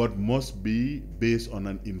 but must be based on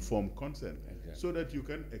an informed consent, so that you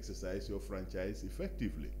can exercise your franchise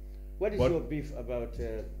effectively. What is your beef about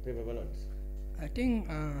paper ballots? I think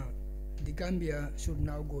the Gambia should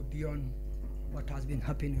now go beyond what has been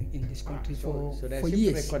happening in this country for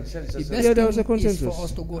years. There was a consensus. For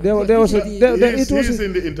us to go. He's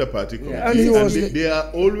in the interparty committee, and they are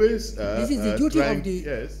always this is the duty trying, of the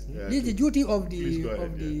this is the duty of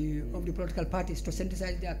the political parties to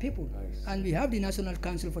synthesize their people. And we have the National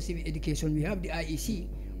Council for Civic Education, we have the IEC.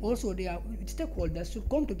 Also, they are stakeholders should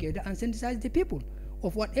come together and synthesize the people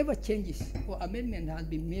of whatever changes or amendment has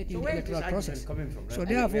been made in the electoral process. So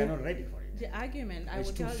therefore, we are not ready for it. The argument, I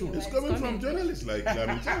will tell you, it's coming from journalists like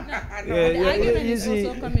Lamin. The argument is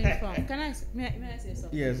also coming from. May I say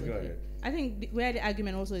something? Yes, go ahead. I think where the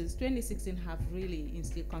argument also is 2016 have really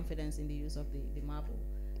instilled confidence in the use of the marble,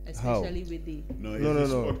 especially with the no.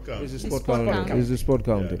 It's a sport counting. It's a sport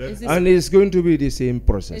counting, Yeah, and it's going to be the same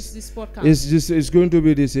process. It's the sport counting. It's going to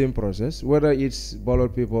be the same process, whether it's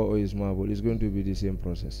ballot paper or it's marble. It's going to be the same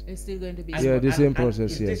process. It's still going to be the same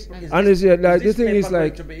process. Yes, and it's like the thing is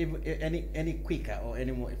like to be any quicker or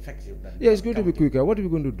any more effective than it's going to be quicker. What are we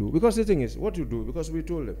going to do? Because the thing is, what you do, because we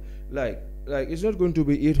told them, like it's not going to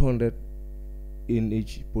be 800 in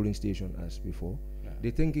each polling station as before.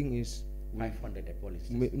 The thinking is 500 a polling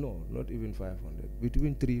station. No, not even 500.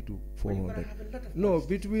 Between 300 to 400. No,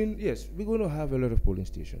 we're going to have a lot of polling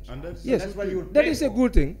stations. And that's what you that is a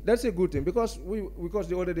good thing. That's a good thing because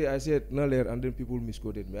the other day I said Naler and then people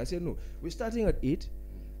misquoted me. I said no, we're starting at 8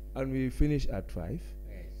 and we finish at 5.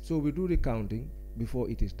 So we do the counting before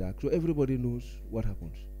it is dark, so everybody knows what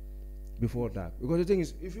happens before dark. Because the thing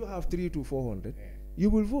is, if you have 300 to 400. You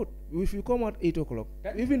will vote. If you come at 8 o'clock,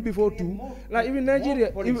 even before 2, like even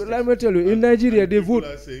Nigeria, let me tell you, in Nigeria they vote.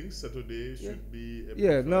 People are saying Saturday should be. We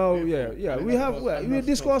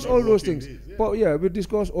discuss all those things. We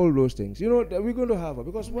discuss all those things. You know, we're going to have it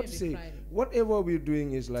because whatever we're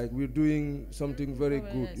doing is like we're doing something very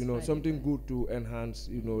good. You know, something good to enhance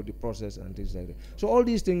the process and things like that. So all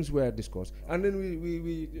these things were discussed, and then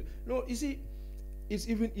you see, it's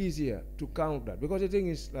even easier to count that because the thing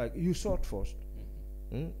is like you sort first.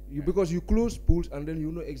 Because you close pools and then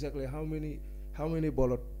you know exactly how many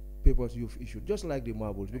ballot papers you've issued, just like the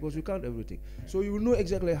marbles, because you count everything. So you will know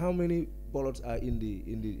exactly how many ballots are in the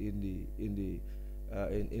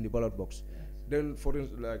ballot box. Then, for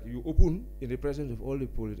instance, like you open in the presence of all the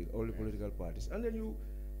political parties, and then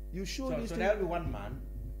you show this. So there will be one man,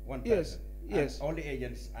 one person. Yes. All the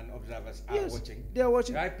agents and observers are watching. They are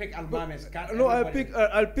watching. I pick Almamy's card. No, I'll pick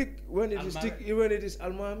when it is when it is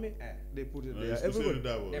Almamy. They put it there. Everybody.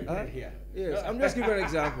 They put it here. Yes, I'm just giving an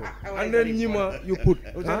example. And then Nima you put.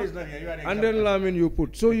 And then Lamin you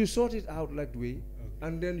put. So you sort it out like way,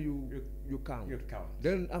 and then you count.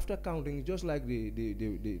 Then after counting, just like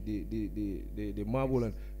the marble,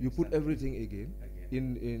 and you put everything again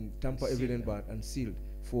in tamper evident bag and sealed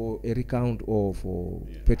for a recount or for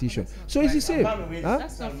petition. So it's the same.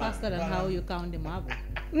 That's not faster than how you count the marble.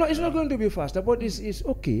 No, it's not going to be faster, but it's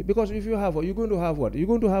okay, because if you have, you're going to have what? You're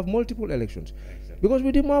going to have multiple elections. Because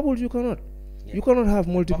with the marbles, you cannot. You cannot have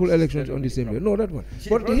multiple elections on the same day. No, that one.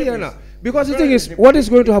 But here now, because the thing is, what is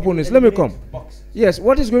going to happen is, let me come. Yes,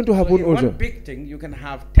 what is going to happen also? One big thing, you can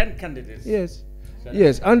have 10 candidates. Yes.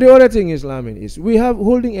 Yes, and the other thing is, Lamin, is we have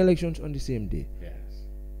holding elections on the same day.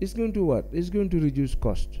 It's going to what? It's going to reduce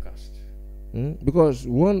cost. Because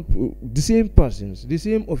the same persons, the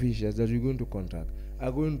same officials that you're going to contact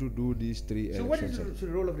are going to do these 3 elections. So what is the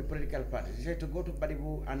role of the political parties? Is it to go to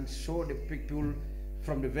Badibu and show the people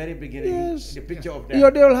from the very beginning the picture of them? Yeah,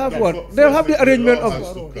 they'll have what? They'll have the arrangement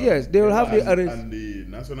of... Yes, they will have the arrangement. And the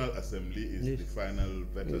National Assembly is the final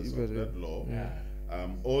vetters of that law.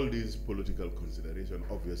 All these political considerations,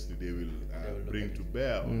 obviously, they will bring to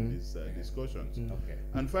bear on these discussions.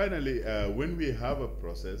 And finally, when we have a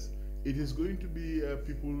process, it is going to be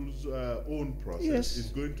people's own process. It's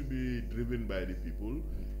going to be driven by the people.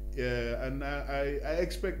 And I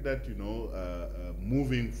expect that,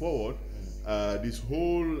 moving forward, this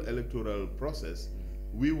whole electoral process,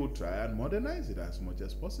 we will try and modernize it as much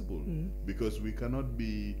as possible, because we cannot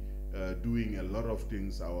be doing a lot of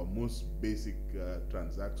things. Our most basic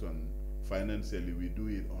transaction financially, we do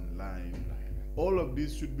it online. All of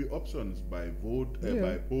these should be options by vote,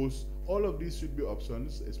 by post. All of these should be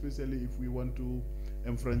options, especially if we want to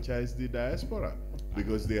enfranchise the diaspora,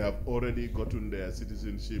 because they have already gotten their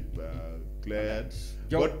citizenship cleared.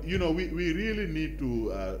 But we really need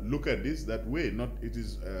to look at this that way. Not it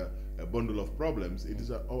is a bundle of problems. It is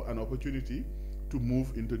an opportunity to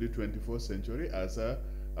move into the 21st century as a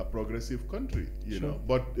progressive country,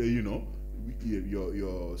 But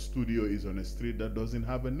your studio is on a street that doesn't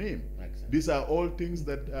have a name. These are all things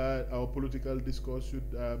that our political discourse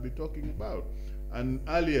should be talking about. And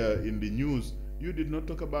earlier in the news, you did not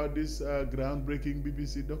talk about this groundbreaking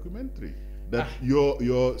BBC documentary that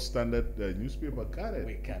your standard newspaper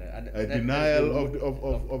carried. A denial of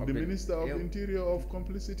the Minister of Interior of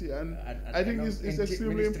complicity, and I think it's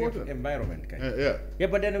extremely important. Environment, yeah,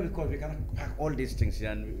 but then of course we cannot pack all these things here,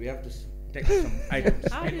 and we have to take some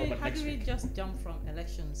items. How do we just jump from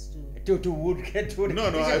elections to get to No,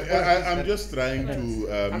 I'm just trying to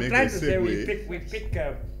make a segue. We pick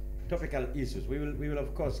topical issues. We will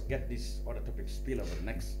of course get these other topics spill over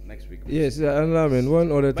next week. Yes, and I mean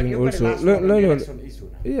one other thing also.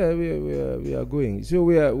 Yeah, we are going. So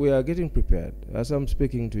we are getting prepared. As I'm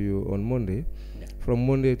speaking to you on Monday, from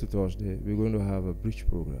Monday to Thursday, we're going to have a bridge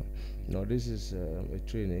program. Now this is a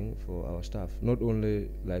training for our staff, not only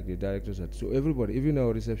like the directors, so everybody, even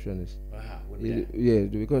our receptionists. Yeah,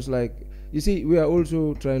 because like you see, we are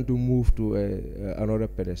also trying to move to another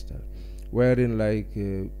pedestal, wherein like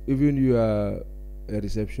even you are a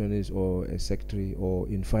receptionist or a secretary or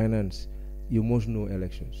in finance, you must know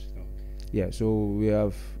elections. Yeah, so we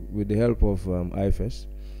have, with the help of IFS,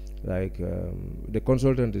 like the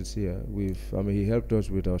consultant is here. He helped us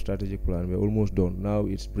with our strategic plan. We're almost done. Now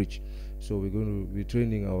it's bridge. So we're going to be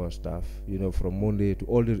training our staff, from Monday to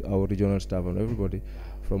all our regional staff and everybody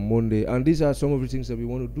from Monday. And these are some of the things that we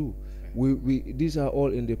want to do. These are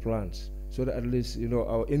all in the plans, so that at least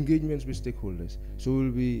our engagements with stakeholders. So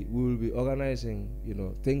we will be organizing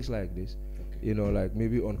things like this, like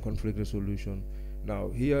maybe on conflict resolution. Now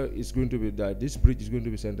here it's going to be that this bridge is going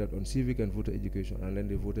to be centered on civic and voter education, and then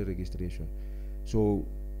the voter registration. So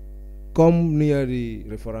come near the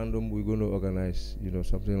referendum, we're going to organize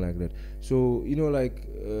something like that. So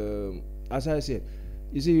as I said,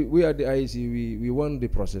 you see, we at the IEC, we want the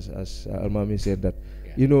process, as Almamy said, that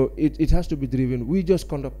it has to be driven. We just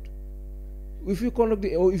conduct. If you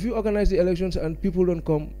if you organize the elections and people don't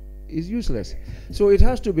come, it's useless. So it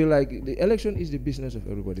has to be like the election is the business of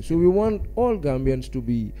everybody. So we want all Gambians to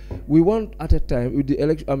be. We want at a time with the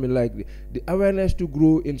election. The awareness to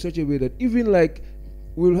grow in such a way that even like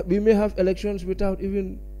we may have elections without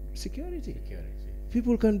even security.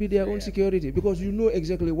 People can be their own security because you know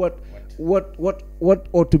exactly what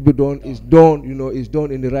ought to be done is done. You know, is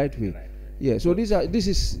done in the right way. Yeah. So this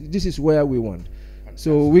is where we want.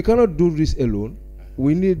 So we cannot do this alone.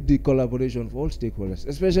 We need the collaboration of all stakeholders,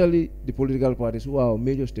 especially the political parties who are our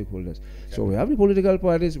major stakeholders. So we have the political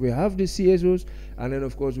parties, we have the CSOs, and then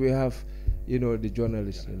of course we have, you know, the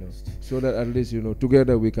journalists, you know, so that at least, you know,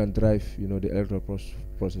 together we can drive, you know, the electoral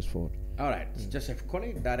process forward. All right, Joseph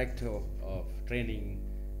Colley, Director of Training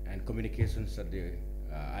and Communications at the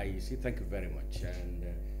IEC, thank you very much. And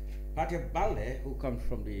Pateh Baldeh, who comes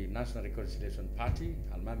from the National Reconciliation Party,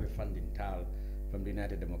 Almamy funding Taal from the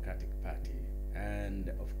United Democratic Party. And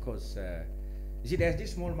of course, you see, there's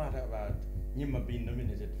this small matter about Nyima being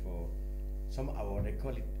nominated for some award. They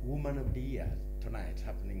call it Woman of the Year tonight,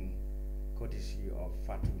 happening courtesy of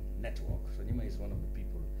Fatou Network. So Nyima is one of the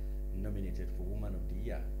people nominated for Woman of the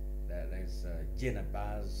Year. There's Jena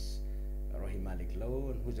Baz, Rohi Malik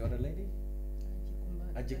Low, and who's the other lady?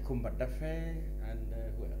 Ajikumba Dafe, and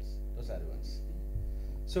who else? Those are the ones.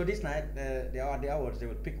 So this night, the awards, they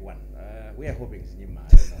will pick one. We are hoping it's Nyima. I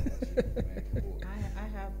don't know about you. I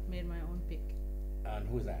have made my own pick. And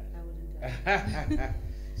who's that? I wouldn't tell.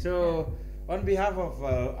 So, on behalf of,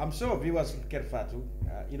 I'm sure viewers from Kerr Fatou,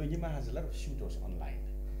 you know, Nyima has a lot of shooters online.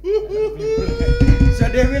 So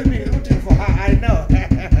they will be rooting for her, I know.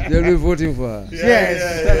 They'll be voting for her. Yes.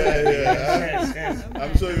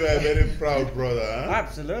 I'm sure you are a very proud brother. Huh?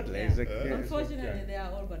 Absolutely. Unfortunately, they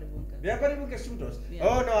are all body bunkers. They are body bunker shooters. Yeah.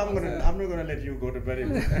 Oh no, I'm not gonna let you go to body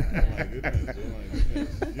bunker. Oh my goodness.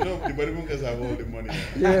 You know, the body bunkers have all the money.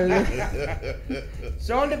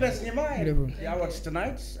 So all the best, Nyima. The awards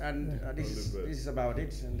tonight, and this is about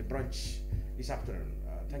it, and the brunch this afternoon.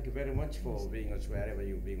 Thank you very much for being us wherever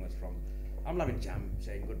you're being us from. I'm Lavin Jam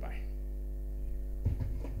saying goodbye.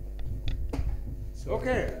 So,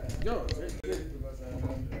 okay, Joe.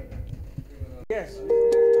 Yes.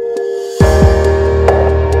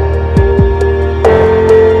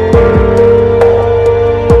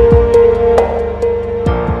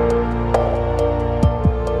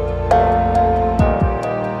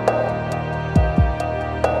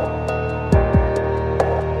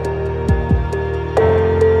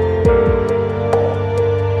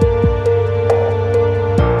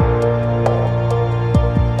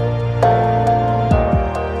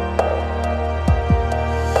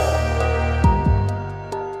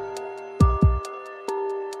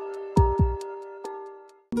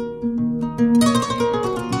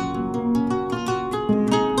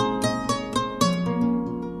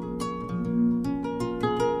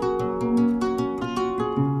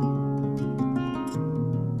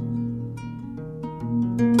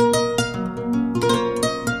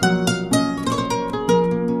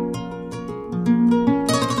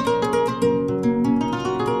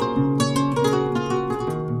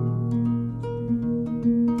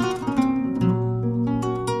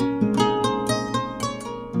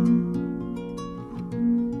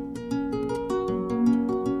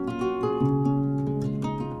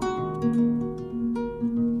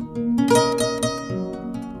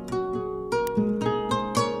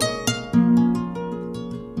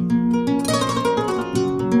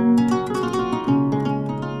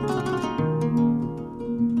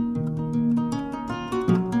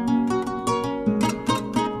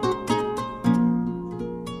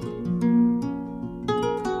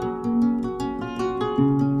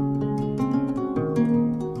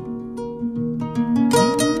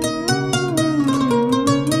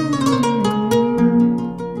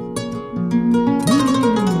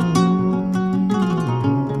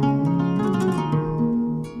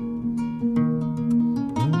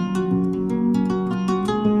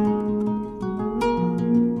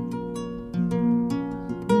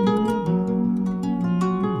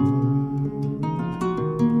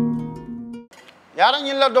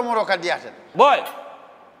 Domoro kadiate boy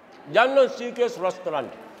janno sikes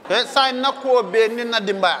restaurant sign nako be ninna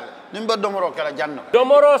dimbal nimbe domoro kala janno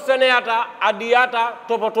domoro seneyata adiyata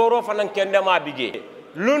topotoro fanan kendema bije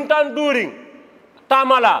luntan during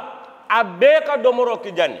tamala abeka domoro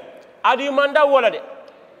ki janni adi manda wala de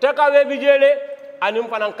teka we bijele anim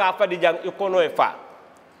fanan ka fadi jang ikono e fa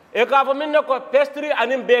e ka fa minne ko pastry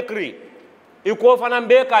anim bakery iko fanan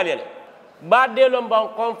be kalele badde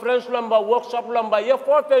lomba conference lomba workshop lomba ye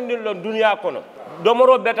fo fendin lon dunia kono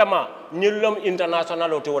domoro betama nyillom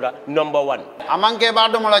international o toda number 1 amanke ba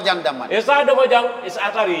domo la jandama e sa domo jang is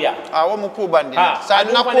atariya wo mu kubandi sa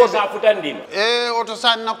nakko sa futandin oto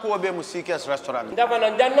sa nakko be mu CK's restaurant ndafa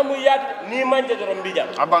na janna mu yat ni manje dorom bija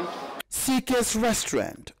aban CK's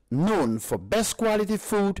restaurant, known for best quality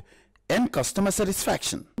food and customer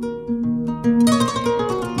satisfaction.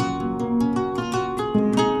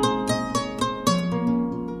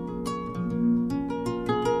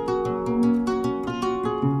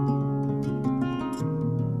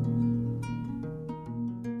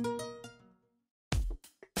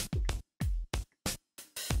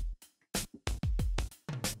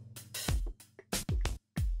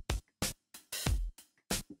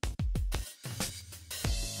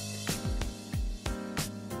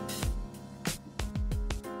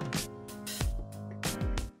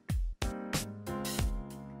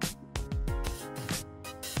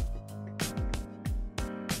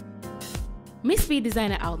 Miss B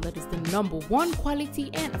Designer Outlet is the #1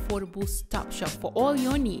 quality and affordable stop shop for all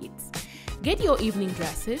your needs. Get your evening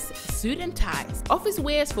dresses, suit and ties, office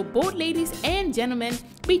wears for both ladies and gentlemen,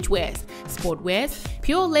 beach wears, sport wears,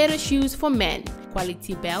 pure leather shoes for men,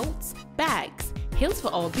 quality belts, bags, heels for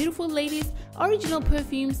all beautiful ladies, original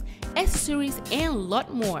perfumes, accessories, and a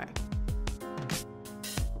lot more.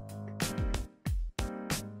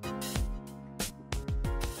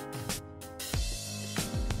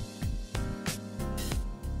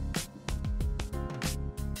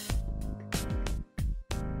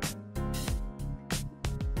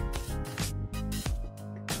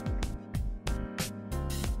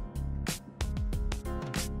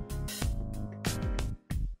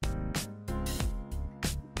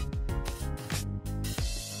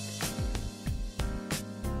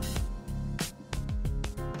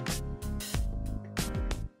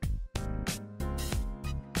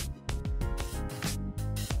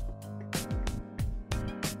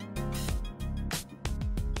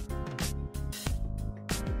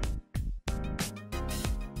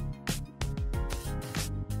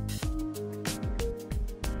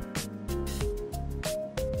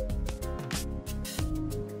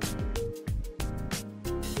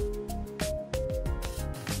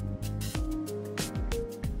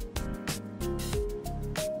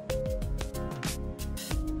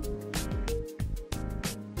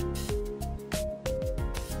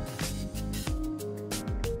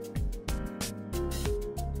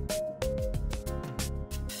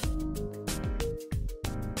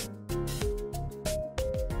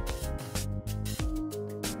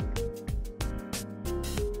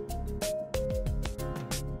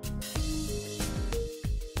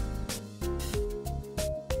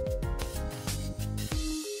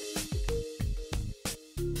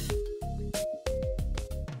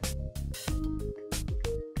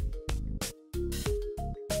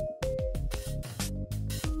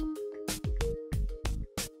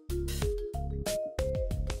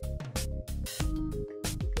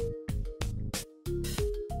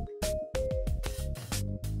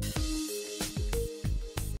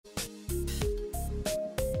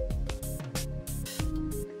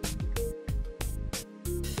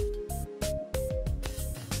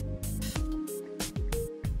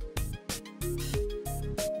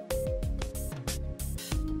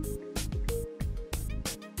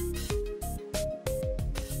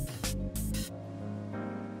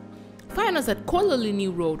 Find us at Colley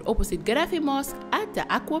New Road opposite Gaddafi Mosque at the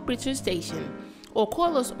Aqua Preacher Station, or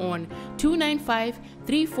call us on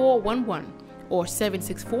 295-3411 or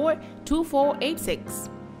 764-2486.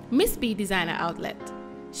 Miss B Designer Outlet.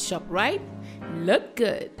 Shop right, look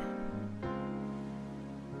good.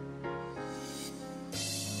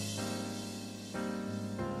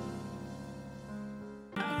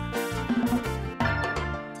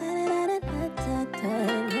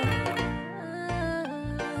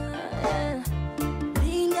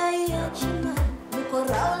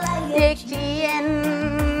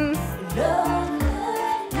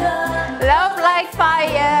 Love like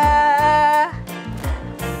fire.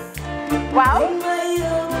 Wow.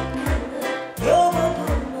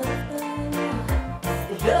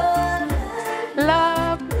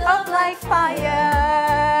 Love like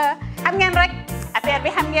fire. Xam ngeen rek affaire bi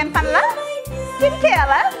xam ngeen fan la? Skincare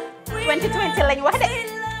la. 2020 lañ wax de.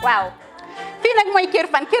 Waaw. Fii nag mooy Kerr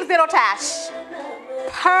fan Kerr zero tache.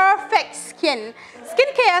 Perfect skin.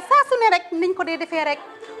 Skincare saa su ne rek niñ ko dee defee rek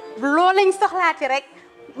loo lañ soxlaati rek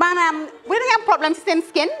maanaam bu ngeen am problème ci seen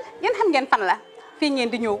skin yéen xam ngeen fan la fii ngeen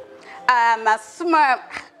di ñëw suma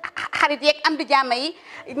xarit yeeg am di jàmm yi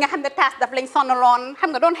nga xam ne taas daf lañ sonaloon xam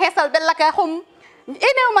nga doon xeesal ba la ka xum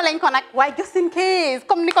éneew ma lañ ko nag waaye just in case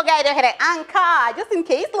comme ni ko gars yi defee rek en cas just in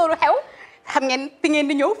case loolu xew xam ngeen fi ngeen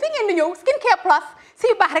di ñëw Skincare Plus si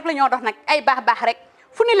yu baax rek la ñoo dox nag ay baax rek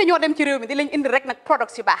fu ne la ñoo dem ci réew mi di lañ indi rek nag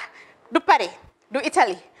products yu baax du Paris du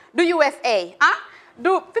Italie du USA du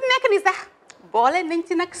fi mu nekk nii sax boole nañ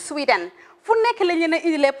ci nag Sweden fu nekk lañ leen a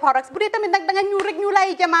indilee products bu dee tamit nag da nga ñuul rek ñu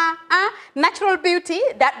lay jamaa natural beauty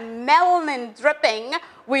that melanin dripping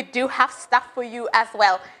we do have stuff for you as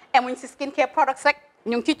well. And when skincare products like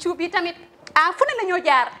ñu ngi ci cuub yi tamit fu ne la ñoo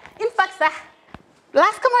jaar in fact sax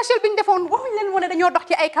last commercial bi ñu defoon waxuñ leen woon ne dañoo dox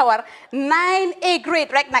ci ay kawar 9A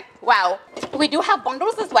grade rek nag waaw. We do have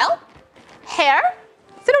bundles as well. Hair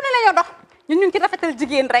si lu ne la ñoo dox ñun ñu ngi ci rafetal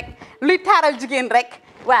jigéen rek luy taaral jigéen rek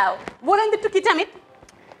waaw. boo leen di tukki tamit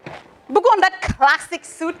bëggoon that classic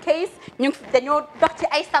suitcase ñu dañoo dox ci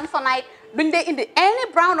ay Samsonite duñ dee indi any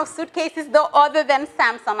brand of suitcases though other than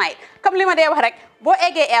Samsonite comme li ma dee wax rek boo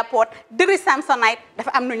eggee airport dëri Samsonite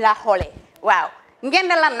dafa am nuñ laa xoolee waaw. ngeen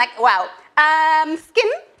ne lan nag waaw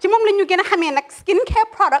skin ci moom la ñu gën a xamee nag skin care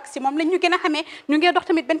products ci moom la ñu gën a xamee ñu ngi dox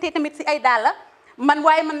tamit bentee tamit si ay dàlla man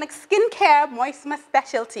waaye man nag skin care mooy suma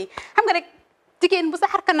specialty xam nga rek jigéen bu sa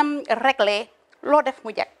xar kanam réglé loo def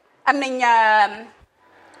mu jag am nañ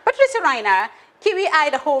Patricia Reiner, Kiwi Eye,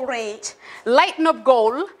 the whole range, Lighten Up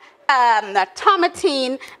Gold,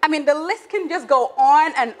 Tomatine. I mean, the list can just go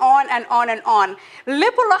on and on and on and on.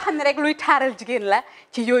 Lépp loo xam ne rek luy taaral jigéen la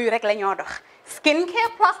ci yooyu rek la ñoo dox. Skincare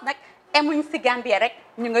plus nag emuñ si Gambia rek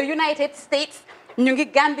ñu ngi United States ñu ngi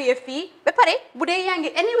Gambia fii ba pare bu dee yaa ngi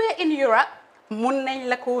anywhere in Europe mun nañ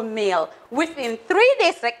la ko mail within 3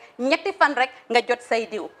 days rek ñetti fan rek nga jot say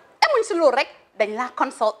diw emuñ si loolu rek dañ laa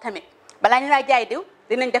consult tamit balaa ñu laa jaay diw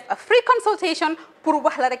dinañ def a free consultation pour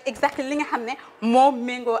wax la rek exactly li nga xam ne moo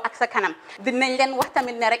méngoo ak sa kanam dinañ leen wax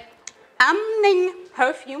tamit ne rek am nañ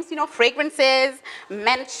perfumes, you know, fragrances,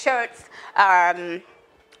 men's shirts,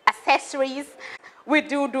 accessories. We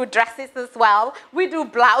do dresses as well. We do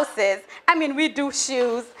blouses. I mean, we do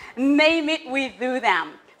shoes. Name it, we do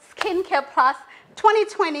them. Skincare Plus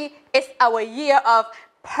 2020 is our year of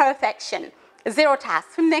perfection. Zero task.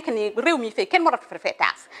 Fi mu nekk nii réew mi fii kenn waratu fi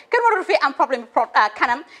task kenn waratu fi am problème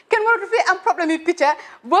kanam kenn waratu fi am problème picture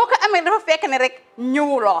boo ko amee dafa fekk ne rek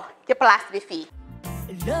ñëwuloo ci place bi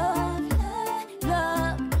fii.